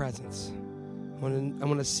bask in your presence. I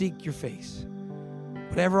want to seek your face.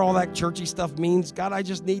 Whatever all that churchy stuff means, God, I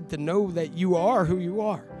just need to know that you are who you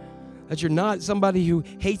are. That you're not somebody who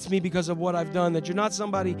hates me because of what I've done. That you're not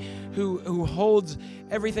somebody who holds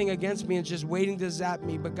everything against me and is just waiting to zap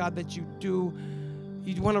me. But God, that you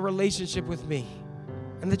want a relationship with me.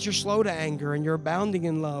 And that you're slow to anger and you're abounding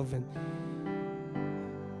in love. And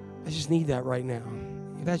I just need that right now.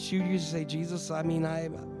 If that's you, you just say, Jesus, I mean, I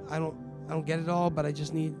don't get it all, but I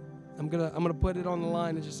just need, I'm gonna put it on the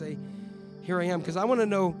line and just say, here I am. Because I want to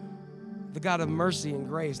know the God of mercy and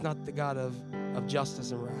grace, not the God of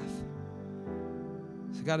justice and wrath.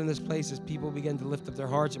 So God, in this place, as people begin to lift up their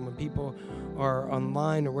hearts, and when people are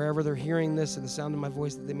online or wherever they're hearing this and the sound of my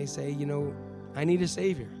voice, that they may say, you know, I need a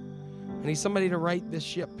Savior. I need somebody to right this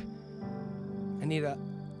ship. I need a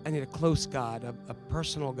close God, a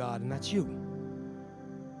personal God, and that's you.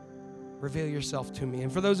 Reveal yourself to me.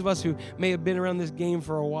 And for those of us who may have been around this game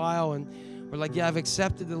for a while and we're like, yeah, I've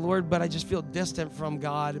accepted the Lord, but I just feel distant from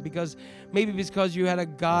God because you had a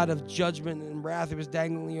God of judgment and wrath who was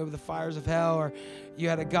dangling you over the fires of hell, or you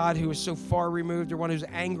had a God who was so far removed, or one who's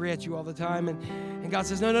angry at you all the time. And God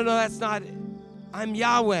says, no, that's not, I'm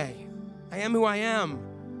Yahweh. I am who I am.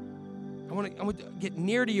 I want to get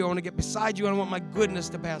near to you. I want to get beside you. I want my goodness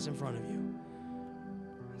to pass in front of you.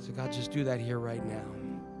 So God, just do that here right now.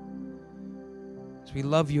 As we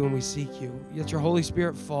love you and we seek you, let your Holy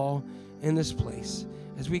Spirit fall in this place.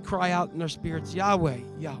 As we cry out in our spirits, Yahweh,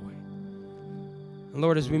 Yahweh. And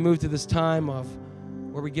Lord, as we move to this time of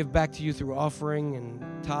where we give back to you through offering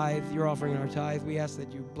and tithe, your offering and our tithe, we ask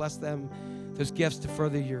that you bless them, those gifts to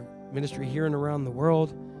further your ministry here and around the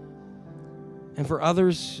world. And for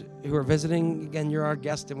others who are visiting, again, you're our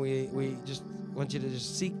guest, and we just want you to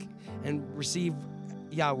just seek and receive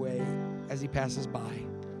Yahweh as he passes by,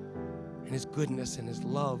 and his goodness and his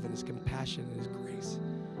love and his compassion and his grace.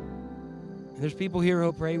 And there's people here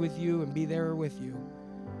who'll pray with you and be there with you.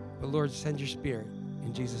 But Lord, send your Spirit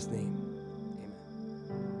in Jesus' name.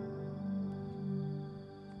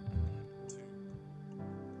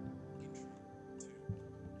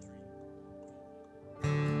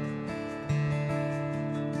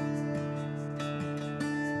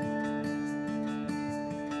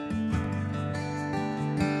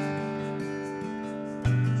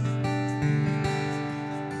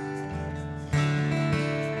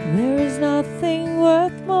 There is nothing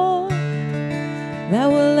worth more that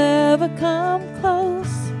will ever come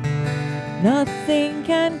close. Nothing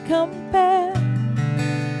can compare.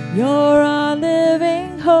 You're our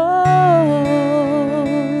living hope.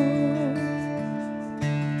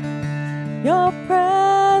 Your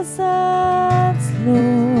presence,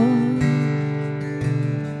 Lord.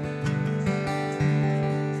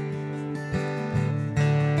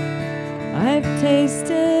 I've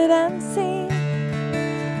tasted and seen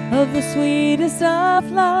of the sweetest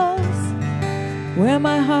of loves, where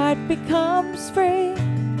my heart becomes free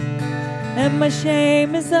and my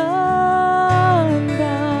shame is undone.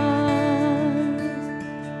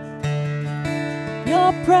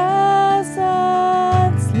 Your presence,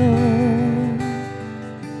 Lord.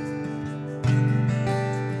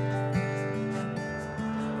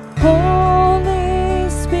 Holy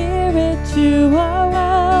Spirit, you are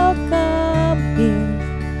welcome here.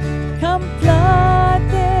 Come flood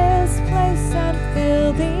this place and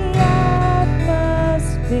fill the atmosphere.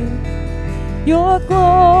 Your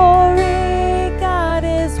glory, God,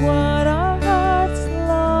 is what our hearts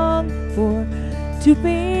long for, to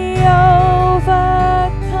be overcome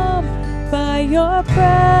by your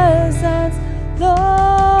presence, Lord.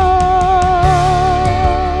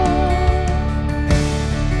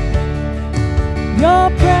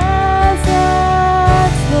 Your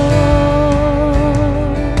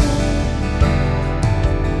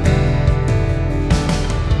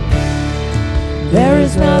There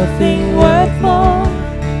is nothing worth more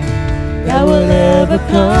that will ever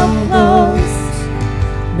come close.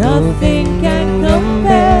 Nothing can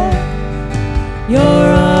compare. You're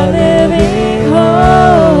our living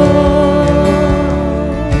hope.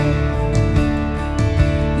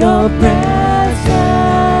 Your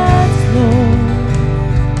presence, Lord.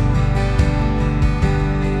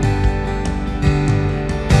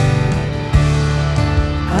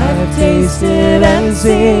 I've tasted and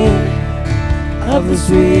seen of the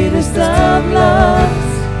sweetest of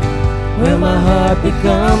loves, where my heart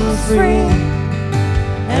becomes free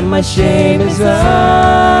and my shame is undone.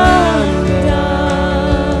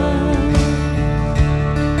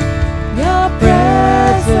 Your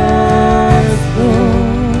presence, Lord.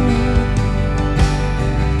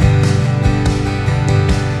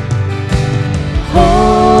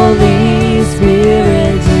 Holy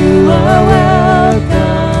Spirit, you are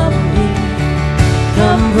welcome here.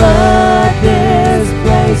 Come flood this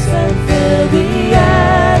place and fill the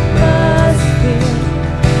atmosphere.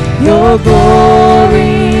 Your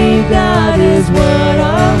glory, God, is what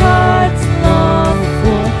our hearts long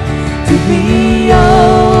for. To be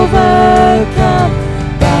overcome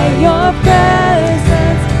by your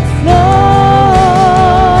presence, Lord.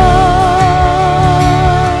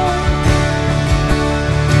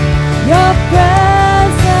 Your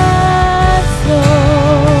presence,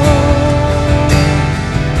 Lord.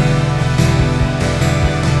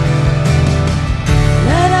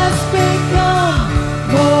 Let us become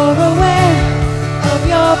more aware of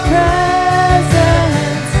your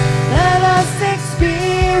presence. Let us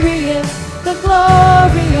experience the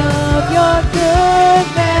glory of your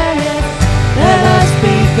goodness. Let us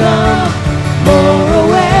become more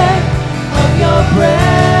aware of your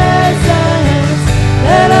presence.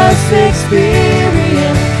 Let us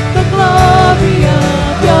experience the glory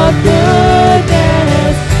of your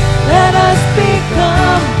goodness. Let us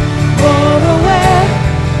become more aware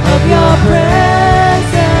of your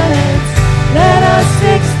presence. Let us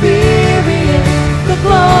experience the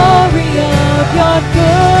glory of your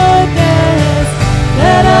goodness.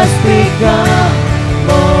 Let us become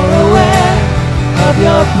more aware of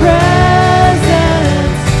your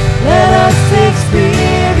presence. Let us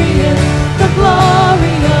experience the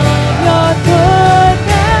glory of your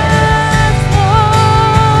goodness, Lord.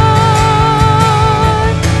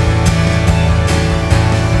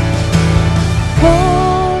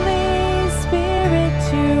 Holy Spirit,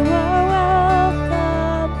 you are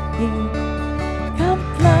welcome here. Come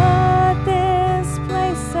flood this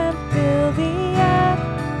place and fill the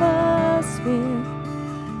atmosphere.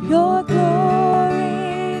 Your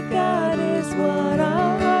glory, God, is what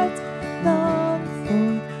our hearts long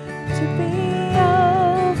for. To be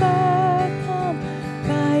overcome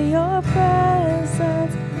by your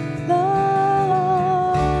presence,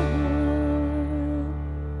 Lord.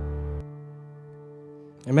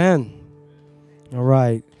 Amen. All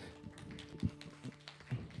right.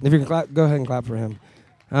 If you can clap, go ahead and clap for him.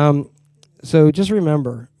 So just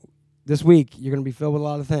remember, this week you're going to be filled with a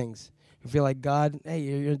lot of things. You feel like God, hey,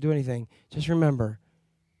 you're going to do anything. Just remember,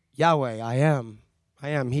 Yahweh, I am. I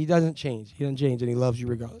am. He doesn't change. He doesn't change, and he loves you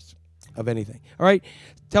regardless of anything. All right?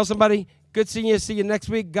 Tell somebody, good seeing you. See you next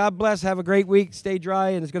week. God bless. Have a great week. Stay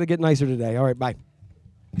dry, and it's going to get nicer today. All right, bye.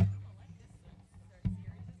 Yeah,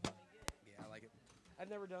 I like it. I've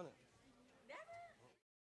never done it.